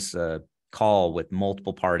call with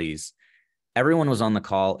multiple parties. Everyone was on the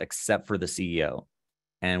call except for the CEO.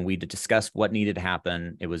 And we discussed what needed to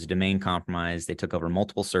happen. It was domain compromise. They took over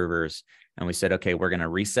multiple servers. And we said, okay, we're going to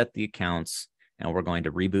reset the accounts and we're going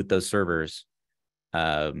to reboot those servers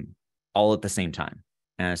all at the same time.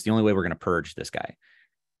 And it's the only way we're going to purge this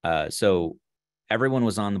guy. So everyone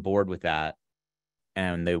was on the board with that.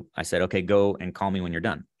 And I said, okay, go and call me when you're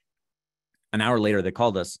done. An hour later, they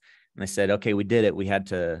called us and they said, okay, we did it. We had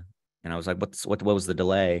to, and I was like, what was the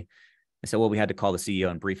delay? They said, well, we had to call the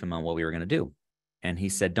CEO and brief him on what we were going to do. And he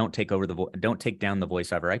said, don't take down the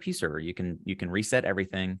voice over IP server. You can reset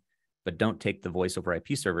everything, but don't take the voice over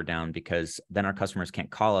IP server down because then our customers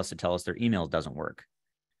can't call us to tell us their email doesn't work.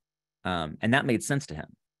 And that made sense to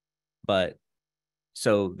him. But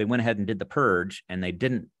so they went ahead and did the purge, and they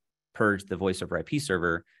didn't purge the voice over IP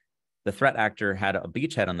server. The threat actor had a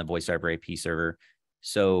beachhead on the voice over IP server.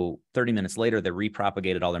 So 30 minutes later, they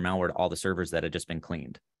repropagated all their malware to all the servers that had just been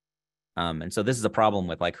cleaned. And so this is a problem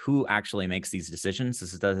with like who actually makes these decisions.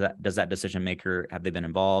 Does that decision maker, have they been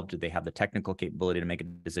involved? Do they have the technical capability to make a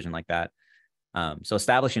decision like that? So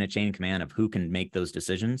establishing a chain of command of who can make those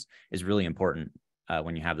decisions is really important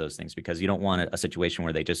when you have those things, because you don't want a situation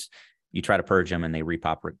where you try to purge them and they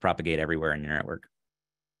propagate everywhere in your network.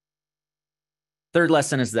 Third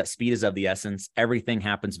lesson is that speed is of the essence. Everything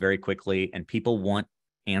happens very quickly and people want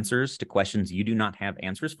answers to questions you do not have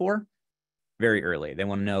answers for very early. They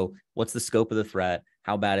want to know what's the scope of the threat,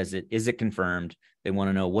 how bad is it, is it confirmed? They want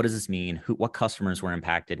to know what does this mean, what customers were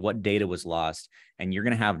impacted, what data was lost, and you're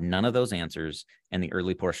going to have none of those answers in the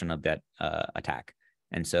early portion of that attack.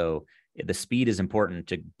 And so the speed is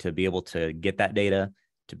important to be able to get that data,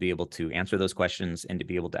 to be able to answer those questions, and to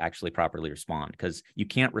be able to actually properly respond, because you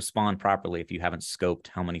can't respond properly if you haven't scoped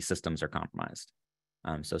how many systems are compromised.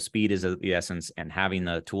 So speed is the essence, and having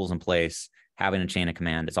the tools in place, having a chain of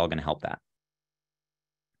command, it's all going to help that.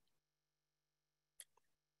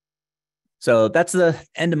 So that's the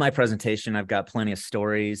end of my presentation. I've got plenty of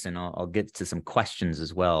stories, and I'll get to some questions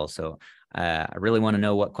as well. So I really want to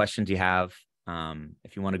know what questions you have.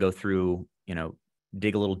 If you want to go through,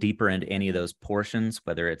 dig a little deeper into any of those portions,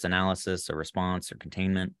 whether it's analysis or response or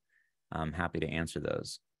containment, I'm happy to answer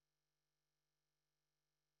those.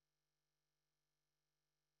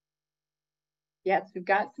 Yes, we've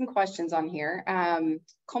got some questions on here.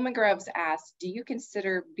 Coleman Groves asked, do you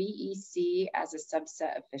consider BEC as a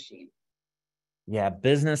subset of phishing? Yeah,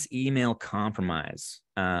 business email compromise.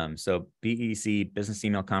 So BEC, business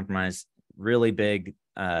email compromise, really big.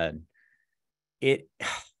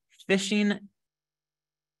 Phishing,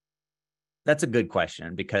 that's a good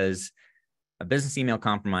question, because a business email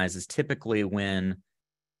compromise is typically when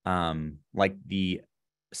like the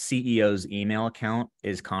CEO's email account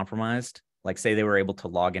is compromised. Like, say they were able to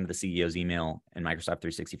log into the CEO's email in Microsoft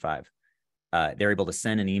 365. They're able to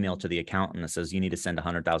send an email to the accountant that says, you need to send a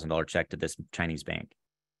 $100,000 check to this Chinese bank.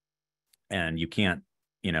 And you can't,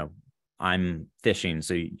 I'm phishing,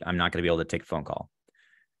 so I'm not going to be able to take a phone call.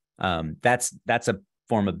 That's a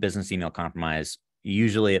form of business email compromise.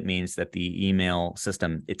 Usually it means that the email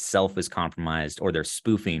system itself is compromised, or they're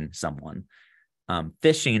spoofing someone.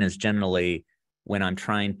 Phishing is generally when I'm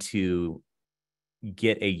trying to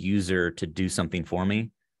get a user to do something for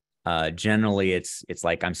me. Generally, it's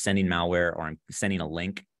like I'm sending malware, or I'm sending a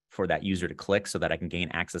link for that user to click so that I can gain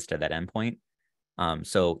access to that endpoint.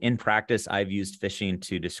 So in practice, I've used phishing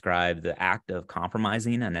to describe the act of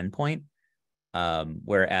compromising an endpoint,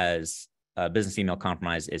 whereas business email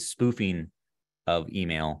compromise is spoofing of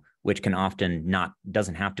email, which can often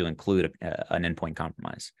doesn't have to include an endpoint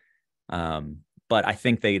compromise. But I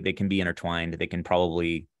think they can be intertwined. They can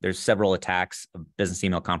there's several attacks of business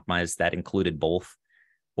email compromise that included both,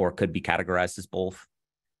 or could be categorized as both.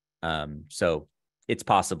 So it's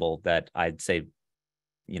possible that I'd say,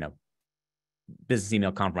 business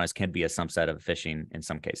email compromise can be a subset of phishing in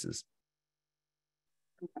some cases.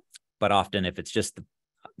 But often, if it's just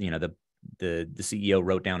the CEO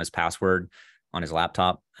wrote down his password on his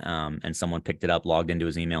laptop, and someone picked it up, logged into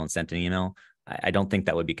his email, and sent an email, I don't think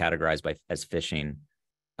that would be categorized as phishing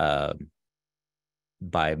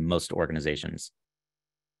by most organizations.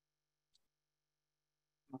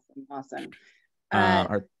 Awesome. Go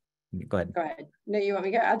ahead. Go ahead. No, you want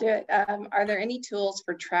me to go? I'll do it. Are there any tools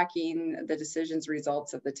for tracking the decisions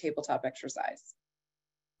results of the tabletop exercise?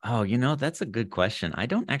 Oh, that's a good question. I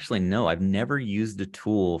don't actually know. I've never used a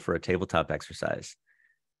tool for a tabletop exercise.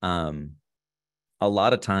 A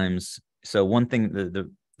lot of times, so one thing,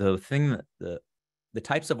 the thing that the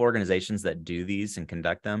types of organizations that do these and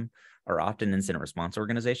conduct them are often incident response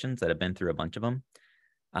organizations that have been through a bunch of them.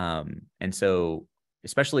 And so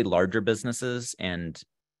especially larger businesses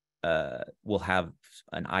will have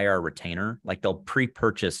an IR retainer, like they'll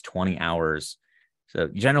pre-purchase 20 hours. So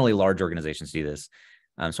generally large organizations do this.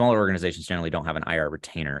 Smaller organizations generally don't have an IR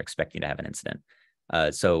retainer expecting to have an incident.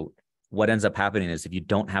 So what ends up happening is, if you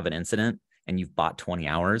don't have an incident and you've bought 20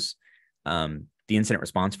 hours, the incident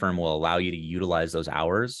response firm will allow you to utilize those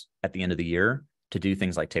hours at the end of the year to do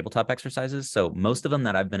things like tabletop exercises. So most of them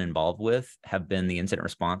that I've been involved with have been the incident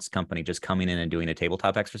response company just coming in and doing a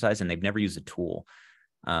tabletop exercise, and they've never used a tool.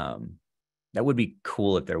 That would be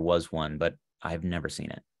cool if there was one, but I've never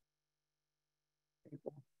seen it.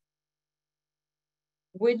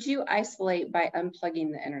 Would you isolate by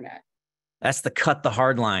unplugging the internet? That's the cut the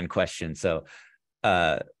hard line question. So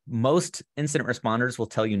most incident responders will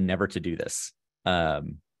tell you never to do this.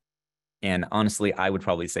 And honestly, I would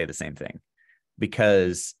probably say the same thing,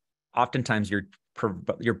 because oftentimes you're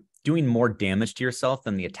doing more damage to yourself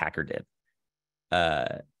than the attacker did.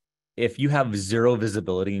 If you have zero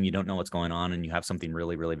visibility and you don't know what's going on, and you have something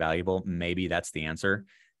really, really valuable, maybe that's the answer.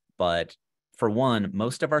 But for one,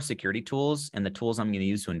 most of our security tools and the tools I'm going to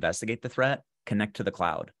use to investigate the threat connect to the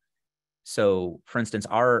cloud. So for instance,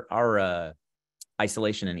 our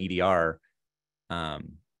isolation and EDR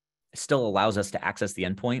still allows us to access the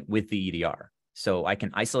endpoint with the EDR. So I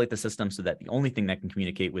can isolate the system so that the only thing that can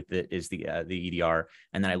communicate with it is the EDR.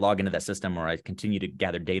 And then I log into that system, or I continue to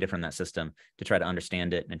gather data from that system to try to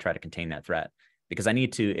understand it and try to contain that threat. Because I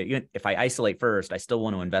need to, if I isolate first, I still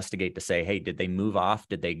want to investigate to say, hey, did they move off?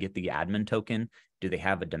 Did they get the admin token? Do they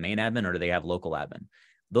have a domain admin, or do they have local admin?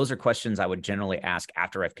 Those are questions I would generally ask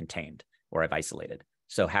after I've contained or I've isolated.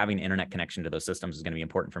 So having internet connection to those systems is going to be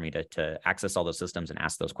important for me to access all those systems and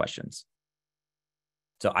ask those questions.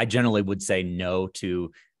 So I generally would say no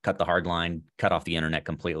to cut the hard line, cut off the internet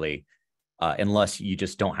completely, unless you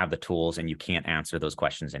just don't have the tools and you can't answer those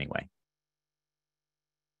questions anyway.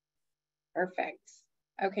 Perfect.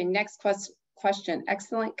 Okay, next question.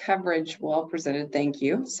 Excellent coverage. Well presented. Thank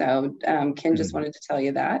you. So Ken just wanted to tell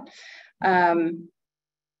you that.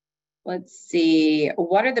 Let's see.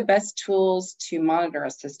 What are the best tools to monitor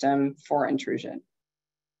a system for intrusion?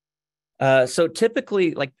 So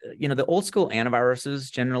typically, like, the old school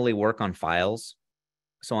antiviruses generally work on files.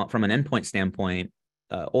 So from an endpoint standpoint,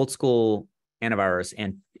 old school antivirus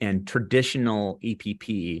and traditional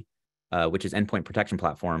EPP, which is endpoint protection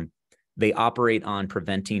platform, they operate on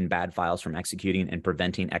preventing bad files from executing and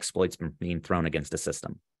preventing exploits from being thrown against a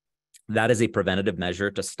system. That is a preventative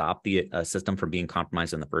measure to stop the system from being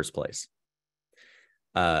compromised in the first place.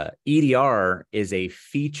 EDR is a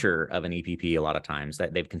feature of an EPP a lot of times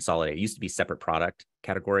that they've consolidated. It used to be separate product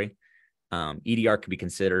category. EDR could be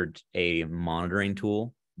considered a monitoring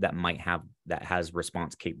tool that has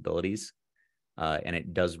response capabilities, and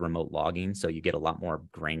it does remote logging. So you get a lot more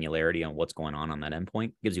granularity on what's going on that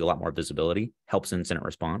endpoint, gives you a lot more visibility, helps incident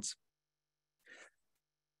response.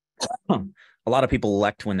 A lot of people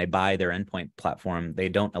elect when they buy their endpoint platform, they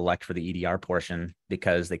don't elect for the EDR portion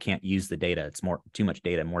because they can't use the data. It's too much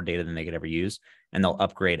data, more data than they could ever use, and they'll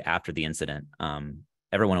upgrade after the incident.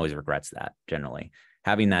 Everyone always regrets that generally.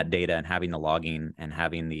 Having that data and having the logging and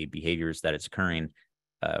having the behaviors that it's occurring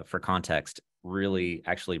for context really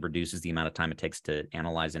actually reduces the amount of time it takes to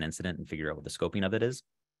analyze an incident and figure out what the scoping of it is.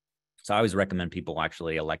 So I always recommend people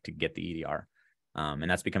actually elect to get the EDR.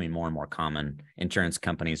 And that's becoming more and more common. Insurance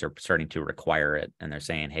companies are starting to require it, and they're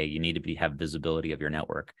saying, hey, you need to have visibility of your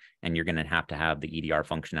network, and you're going to have the EDR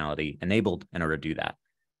functionality enabled in order to do that.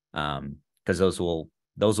 Because those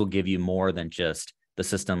will give you more than just the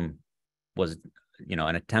system was,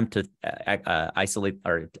 an attempt to isolate,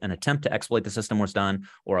 or an attempt to exploit the system was done,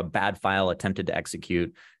 or a bad file attempted to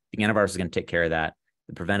execute. The antivirus is going to take care of that.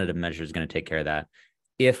 The preventative measure is going to take care of that.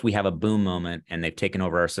 If we have a boom moment and they've taken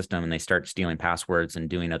over our system and they start stealing passwords and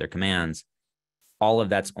doing other commands, all of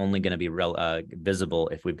that's only going to be visible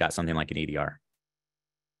if we've got something like an EDR.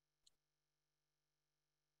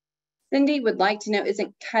 Cindy would like to know,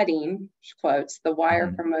 isn't cutting, quotes, the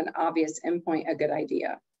wire from an obvious endpoint a good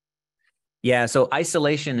idea? Yeah, so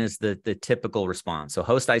isolation is the typical response. So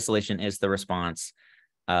host isolation is the response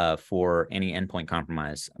for any endpoint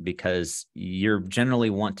compromise, because you generally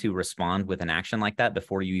want to respond with an action like that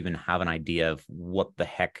before you even have an idea of what the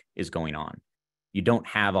heck is going on. You don't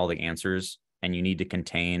have all the answers, and you need to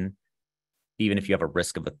contain, even if you have a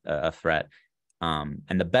risk of a threat. And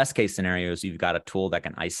the best case scenario is you've got a tool that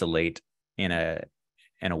can isolate in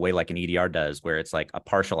a way like an EDR does, where it's like a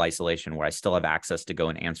partial isolation where I still have access to go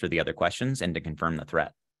and answer the other questions and to confirm the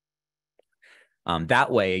threat.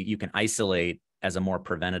 That way you can isolate as a more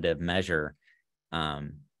preventative measure.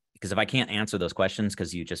 Because if I can't answer those questions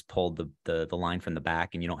because you just pulled the line from the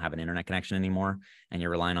back and you don't have an internet connection anymore, and you're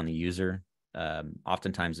relying on the user,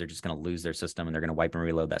 oftentimes they're just going to lose their system, and they're going to wipe and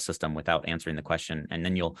reload that system without answering the question. And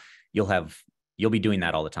then you'll be doing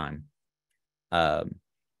that all the time.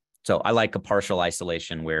 So I like a partial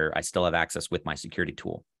isolation where I still have access with my security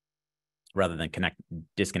tool, rather than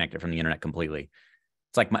disconnect it from the internet completely.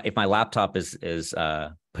 It's like if my laptop is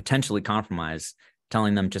potentially compromised,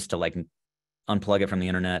 telling them just to like unplug it from the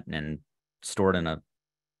internet and store it in a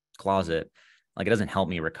closet, like, it doesn't help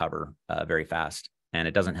me recover very fast, and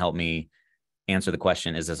it doesn't help me answer the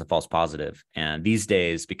question, is this a false positive? And these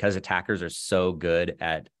days, because attackers are so good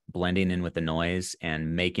at blending in with the noise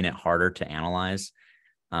and making it harder to analyze,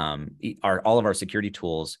 all of our security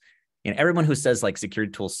tools, everyone who says like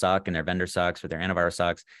security tools suck and their vendor sucks or their antivirus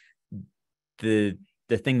sucks, the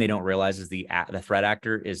thing they don't realize is the threat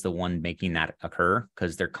actor is the one making that occur,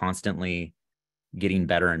 because they're constantly getting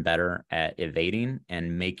better and better at evading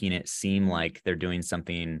and making it seem like they're doing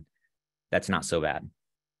something that's not so bad.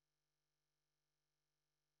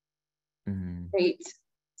 Great.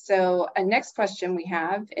 So a next question we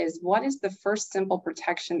have is, what is the first simple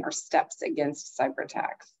protection or steps against cyber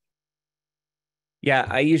attacks? Yeah,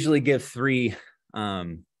 I usually give 3.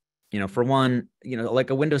 For one, like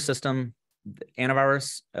a Windows system,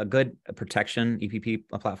 antivirus, a good protection, EPP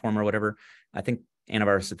platform or whatever. I think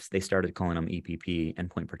antivirus, they started calling them EPP,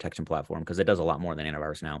 endpoint protection platform, because it does a lot more than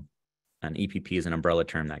antivirus now. And EPP is an umbrella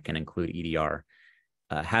term that can include EDR.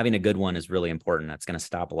 Having a good one is really important. That's going to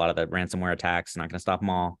stop a lot of the ransomware attacks. Not going to stop them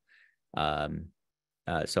all.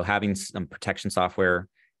 So having some protection software.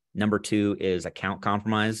 Number 2 is account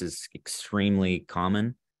compromise is extremely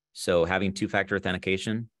common. So having 2-factor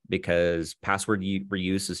authentication, because password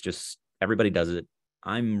reuse is just, everybody does it.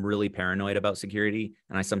 I'm really paranoid about security,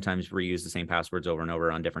 and I sometimes reuse the same passwords over and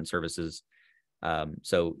over on different services.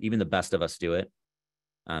 So even the best of us do it.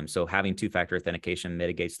 So having 2-factor authentication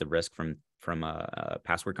mitigates the risk from a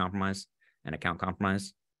password compromise and account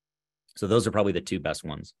compromise. So those are probably the two best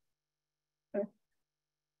ones.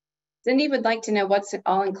 Cindy would like to know what's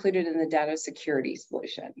all included in the data security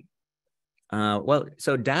solution. Well,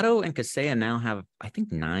 so Datto and Kaseya now have, I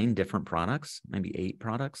think, 9 different products, maybe 8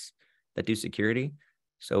 products that do security.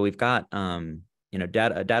 So we've got,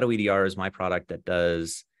 Datto EDR is my product that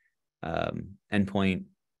does endpoint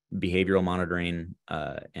behavioral monitoring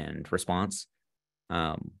and response.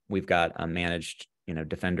 We've got a managed,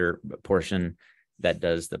 Defender portion that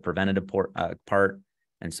does the preventative part.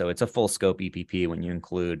 And so it's a full scope EPP when you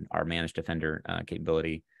include our managed Defender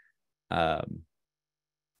capability. And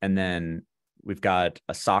then we've got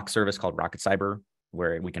a SOC service called Rocket Cyber,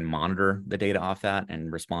 where we can monitor the data off that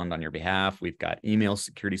and respond on your behalf. We've got email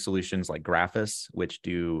security solutions like Graphis, which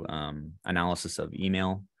do analysis of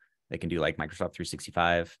email. They can do like Microsoft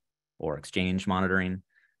 365 or Exchange monitoring.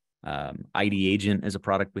 ID Agent is a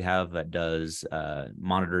product we have that does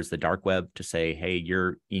monitors the dark web to say, hey,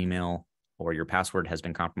 your email or your password has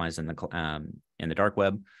been compromised in the dark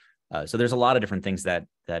web. So there's a lot of different things that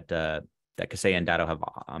Kaseya and Datto have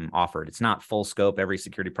offered. It's not full scope every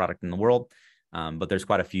security product in the world, but there's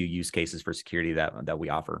quite a few use cases for security that we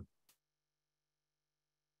offer.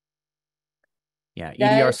 Yeah,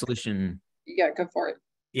 EDR solution. Yeah, go for it.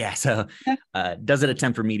 Yeah, so does it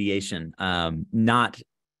attempt remediation?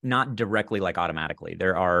 Not directly, like automatically.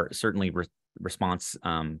 There are certainly response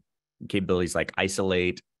capabilities like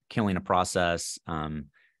isolate, killing a process,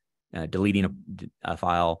 deleting a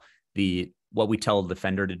file. What we tell the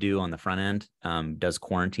Defender to do on the front end does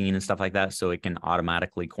quarantine and stuff like that, so it can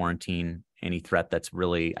automatically quarantine any threat that's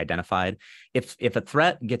really identified. If a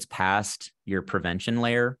threat gets past your prevention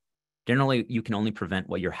layer, generally you can only prevent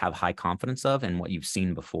what you have high confidence of and what you've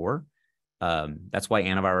seen before. That's why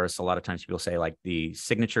antivirus, a lot of times people say like the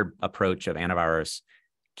signature approach of antivirus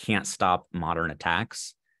can't stop modern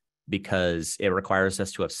attacks because it requires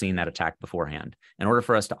us to have seen that attack beforehand. In order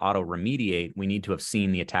for us to auto remediate, we need to have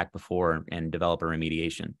seen the attack before and develop a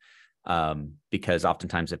remediation. Because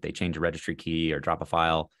oftentimes if they change a registry key or drop a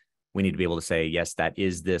file, we need to be able to say, yes, that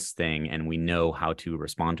is this thing, and we know how to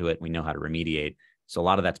respond to it. We know how to remediate. So a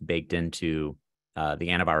lot of that's baked into the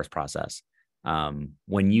antivirus process.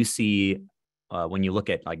 When you look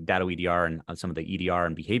at like Datto EDR and some of the EDR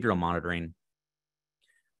and behavioral monitoring,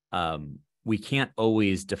 we can't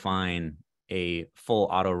always define a full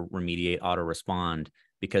auto remediate, auto respond,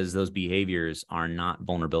 because those behaviors are not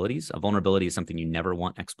vulnerabilities. A vulnerability is something you never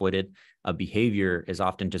want exploited. A behavior is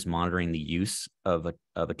often just monitoring the use of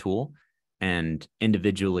a tool. And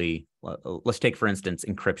individually, let's take, for instance,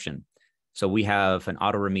 encryption. So we have an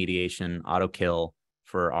auto remediation, auto kill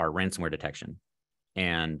for our ransomware detection.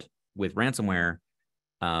 And with ransomware,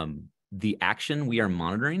 the action we are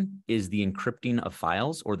monitoring is the encrypting of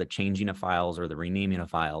files or the changing of files or the renaming of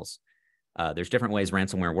files. There's different ways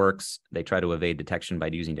ransomware works. They try to evade detection by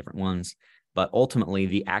using different ones. But ultimately,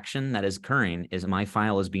 the action that is occurring is my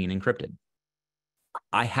file is being encrypted.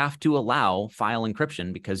 I have to allow file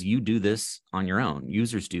encryption because you do this on your own.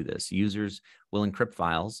 Users do this. Users will encrypt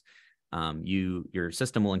files. Your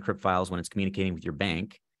system will encrypt files when it's communicating with your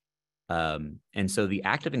bank. And so the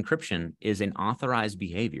act of encryption is an authorized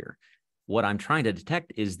behavior. What I'm trying to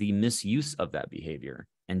detect is the misuse of that behavior.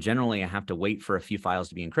 And generally, I have to wait for a few files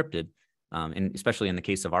to be encrypted. And especially in the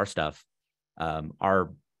case of our stuff,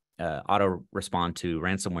 our auto respond to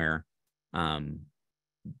ransomware,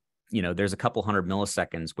 there's a couple hundred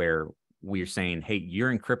milliseconds where we're saying, hey,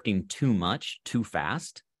 you're encrypting too much, too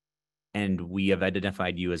fast, and we have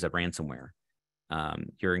identified you as a ransomware.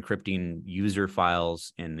 You're encrypting user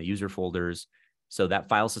files in the user folders. So that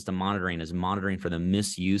file system monitoring is monitoring for the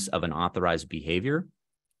misuse of an authorized behavior.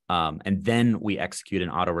 And then we execute an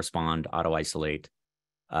auto respond, auto isolate.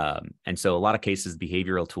 And so a lot of cases,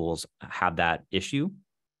 behavioral tools have that issue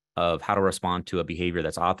of how to respond to a behavior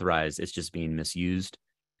that's authorized. It's just being misused.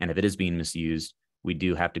 And if it is being misused, we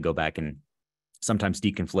do have to go back and sometimes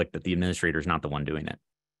deconflict that the administrator is not the one doing it.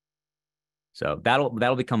 So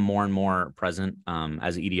that'll become more and more present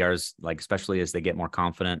as EDRs, like especially as they get more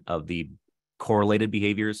confident of the correlated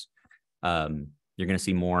behaviors. You're going to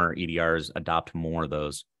see more EDRs adopt more of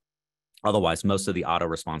those. Otherwise, most of the auto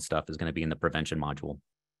response stuff is going to be in the prevention module.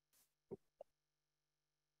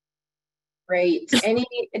 Great.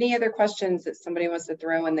 Any other questions that somebody wants to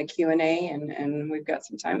throw in the Q&A? And we've got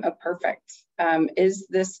some time. Oh, perfect. Is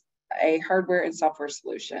this a hardware and software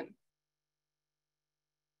solution?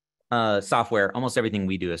 Software. Almost everything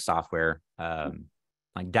we do is software.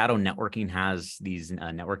 Like Datto networking has these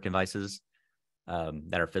network devices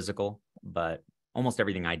that are physical, but almost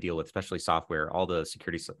everything I deal with, especially software, all the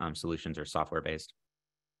security solutions are software based.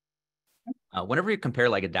 Whenever you compare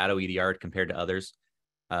like a Datto EDR compared to others,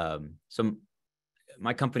 So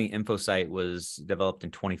my company InfoSight was developed in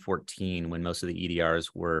 2014 when most of the EDRs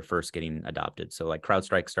were first getting adopted. So like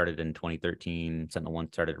CrowdStrike started in 2013,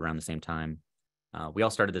 SentinelOne started around the same time. We all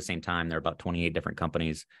started at the same time. There are about 28 different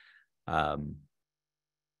companies. Not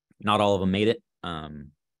all of them made it.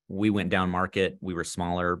 We went down market. We were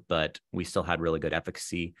smaller, but we still had really good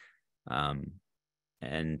efficacy.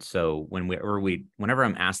 And so whenever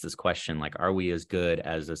I'm asked this question, like, are we as good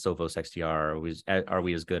as a Sophos XDR? Are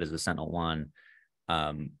we as good as a SentinelOne?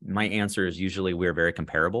 My answer is usually we're very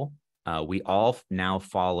comparable. We all now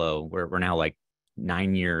follow, we're now like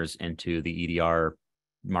 9 years into the EDR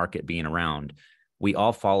market being around. We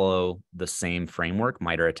all follow the same framework,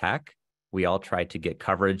 MITRE ATT&CK. We all try to get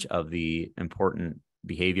coverage of the important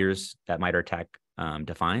behaviors that MITRE ATT&CK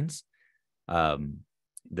defines.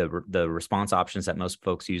 The response options that most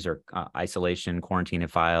folks use are isolation, quarantine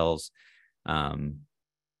of files,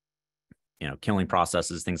 killing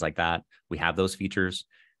processes, things like that. We have those features.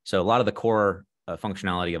 So a lot of the core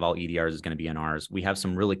functionality of all EDRs is going to be in ours. We have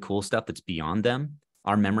some really cool stuff that's beyond them.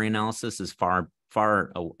 Our memory analysis is far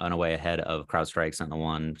and away ahead of CrowdStrike,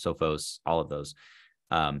 SentinelOne, Sophos, all of those.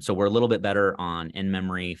 So we're a little bit better on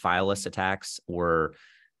in-memory fileless attacks, or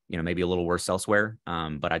maybe a little worse elsewhere,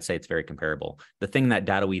 but I'd say it's very comparable. The thing that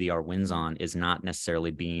Datto EDR wins on is not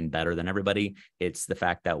necessarily being better than everybody. It's the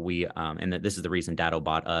fact that we, and that this is the reason Datto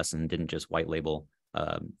bought us and didn't just white label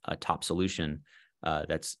a top solution,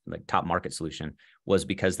 that's like top market solution, was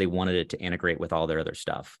because they wanted it to integrate with all their other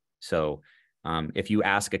stuff. So if you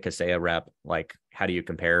ask a Kaseya rep, like, how do you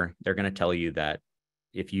compare? They're going to tell you that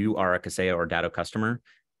if you are a Kaseya or Datto customer,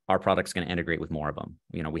 our product's going to integrate with more of them.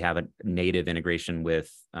 We have a native integration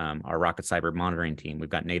with our Rocket Cyber monitoring team. We've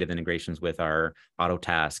got native integrations with our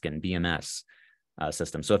Autotask and BMS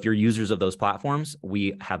system. So if you're users of those platforms,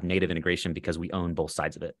 we have native integration because we own both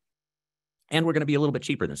sides of it. And we're going to be a little bit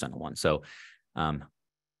cheaper than SentinelOne. So,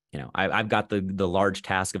 I've got the large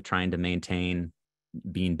task of trying to maintain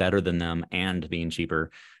being better than them and being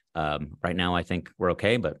cheaper. Right now, I think we're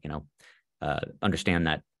okay, but, understand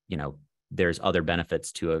that, there's other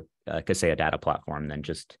benefits to a Kaseya data platform than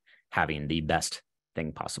just having the best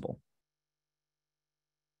thing possible.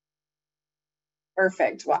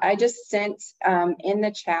 Perfect. Well, I just sent in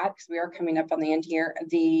the chat, because we are coming up on the end here,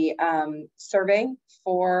 the survey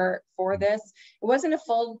for this. It wasn't a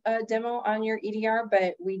full demo on your EDR,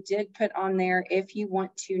 but we did put on there, if you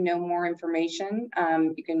want to know more information,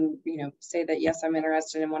 you can say that, yes, I'm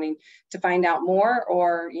interested in wanting to find out more,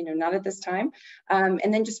 or not at this time,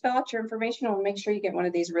 and then just fill out your information. We'll make sure you get one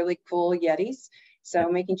of these really cool Yetis.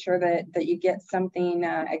 So making sure that you get something,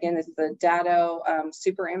 again, it's the Datto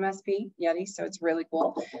Super MSP Yeti. So it's really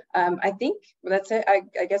cool. I think that's it.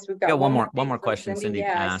 I guess we've got one more question, Cindy.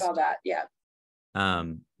 Yeah, asked. I saw that.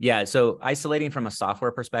 Yeah. So isolating from a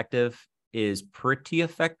software perspective is pretty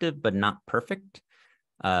effective, but not perfect.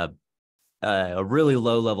 A really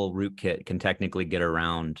low level rootkit can technically get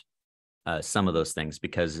around some of those things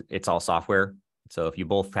because it's all software. So if you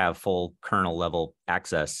both have full kernel level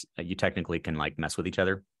access, you technically can like mess with each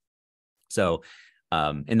other. So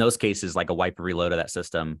in those cases, like a wipe reload of that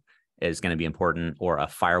system is going to be important, or a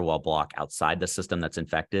firewall block outside the system that's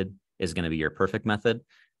infected is going to be your perfect method.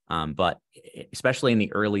 But especially in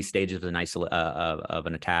the early stages of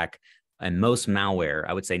an attack, and most malware,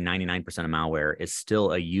 I would say 99% of malware is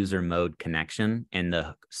still a user mode connection, and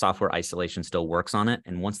the software isolation still works on it.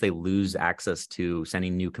 And once they lose access to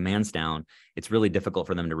sending new commands down, it's really difficult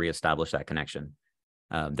for them to reestablish that connection.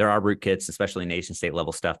 There are rootkits, especially nation state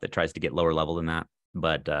level stuff, that tries to get lower level than that.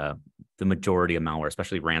 But the majority of malware,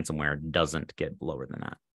 especially ransomware, doesn't get lower than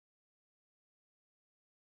that.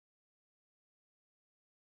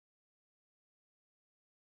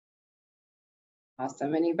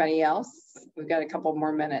 Awesome. Anybody else? We've got a couple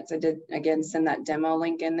more minutes. I did, again, send that demo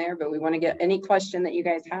link in there, but we want to get any question that you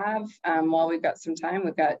guys have while we've got some time.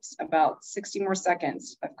 We've got about 60 more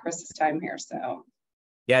seconds of Chris's time here. So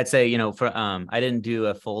yeah, I'd say, I didn't do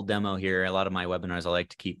a full demo here. A lot of my webinars I like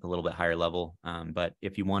to keep a little bit higher level. But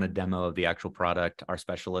if you want a demo of the actual product, our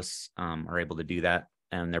specialists are able to do that.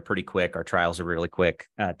 And they're pretty quick. Our trials are really quick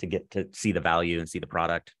to get to see the value and see the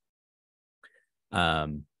product.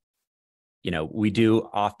 We do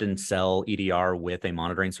often sell EDR with a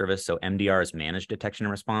monitoring service. So MDR is managed detection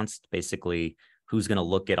and response. Basically, who's going to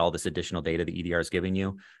look at all this additional data the EDR is giving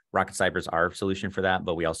you? Rocket Cyber is our solution for that,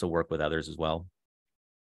 but we also work with others as well.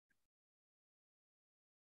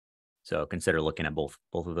 So consider looking at both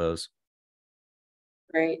of those.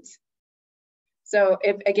 Great. So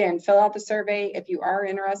if, again, fill out the survey. If you are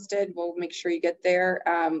interested, we'll make sure you get there.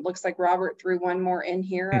 Looks like Robert threw one more in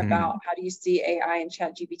here about how do you see AI and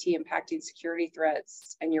ChatGPT impacting security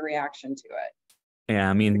threats and your reaction to it. Yeah,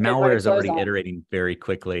 I mean, malware is already iterating very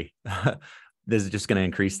quickly. This is just going to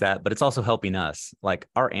increase that, but it's also helping us. Like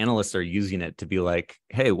our analysts are using it to be like,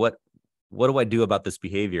 hey, what do I do about this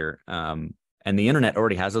behavior? And the internet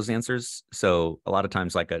already has those answers. So a lot of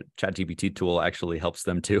times like a ChatGPT tool actually helps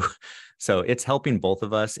them too. So it's helping both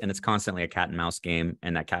of us, and it's constantly a cat and mouse game,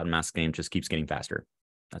 and that cat and mouse game just keeps getting faster.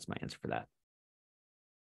 That's my answer for that.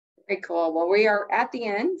 Very cool. Well, we are at the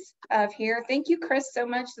end of here. Thank you, Chris, so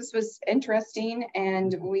much. This was interesting,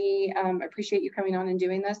 and we appreciate you coming on and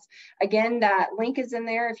doing this. Again, that link is in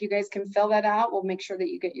there. If you guys can fill that out, we'll make sure that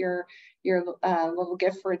you get your little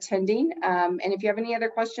gift for attending. And if you have any other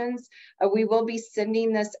questions, we will be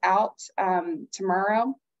sending this out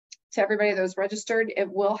tomorrow to everybody that was registered. It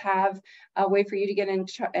will have a way for you to get in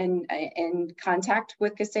contact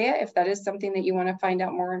with Kaseya if that is something that you want to find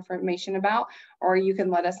out more information about, or you can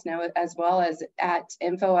let us know as well as at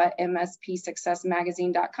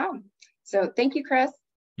info@mspsuccessmagazine.com. So thank you, Chris.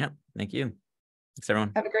 Yep, thank you. Thanks,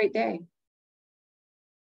 everyone. Have a great day.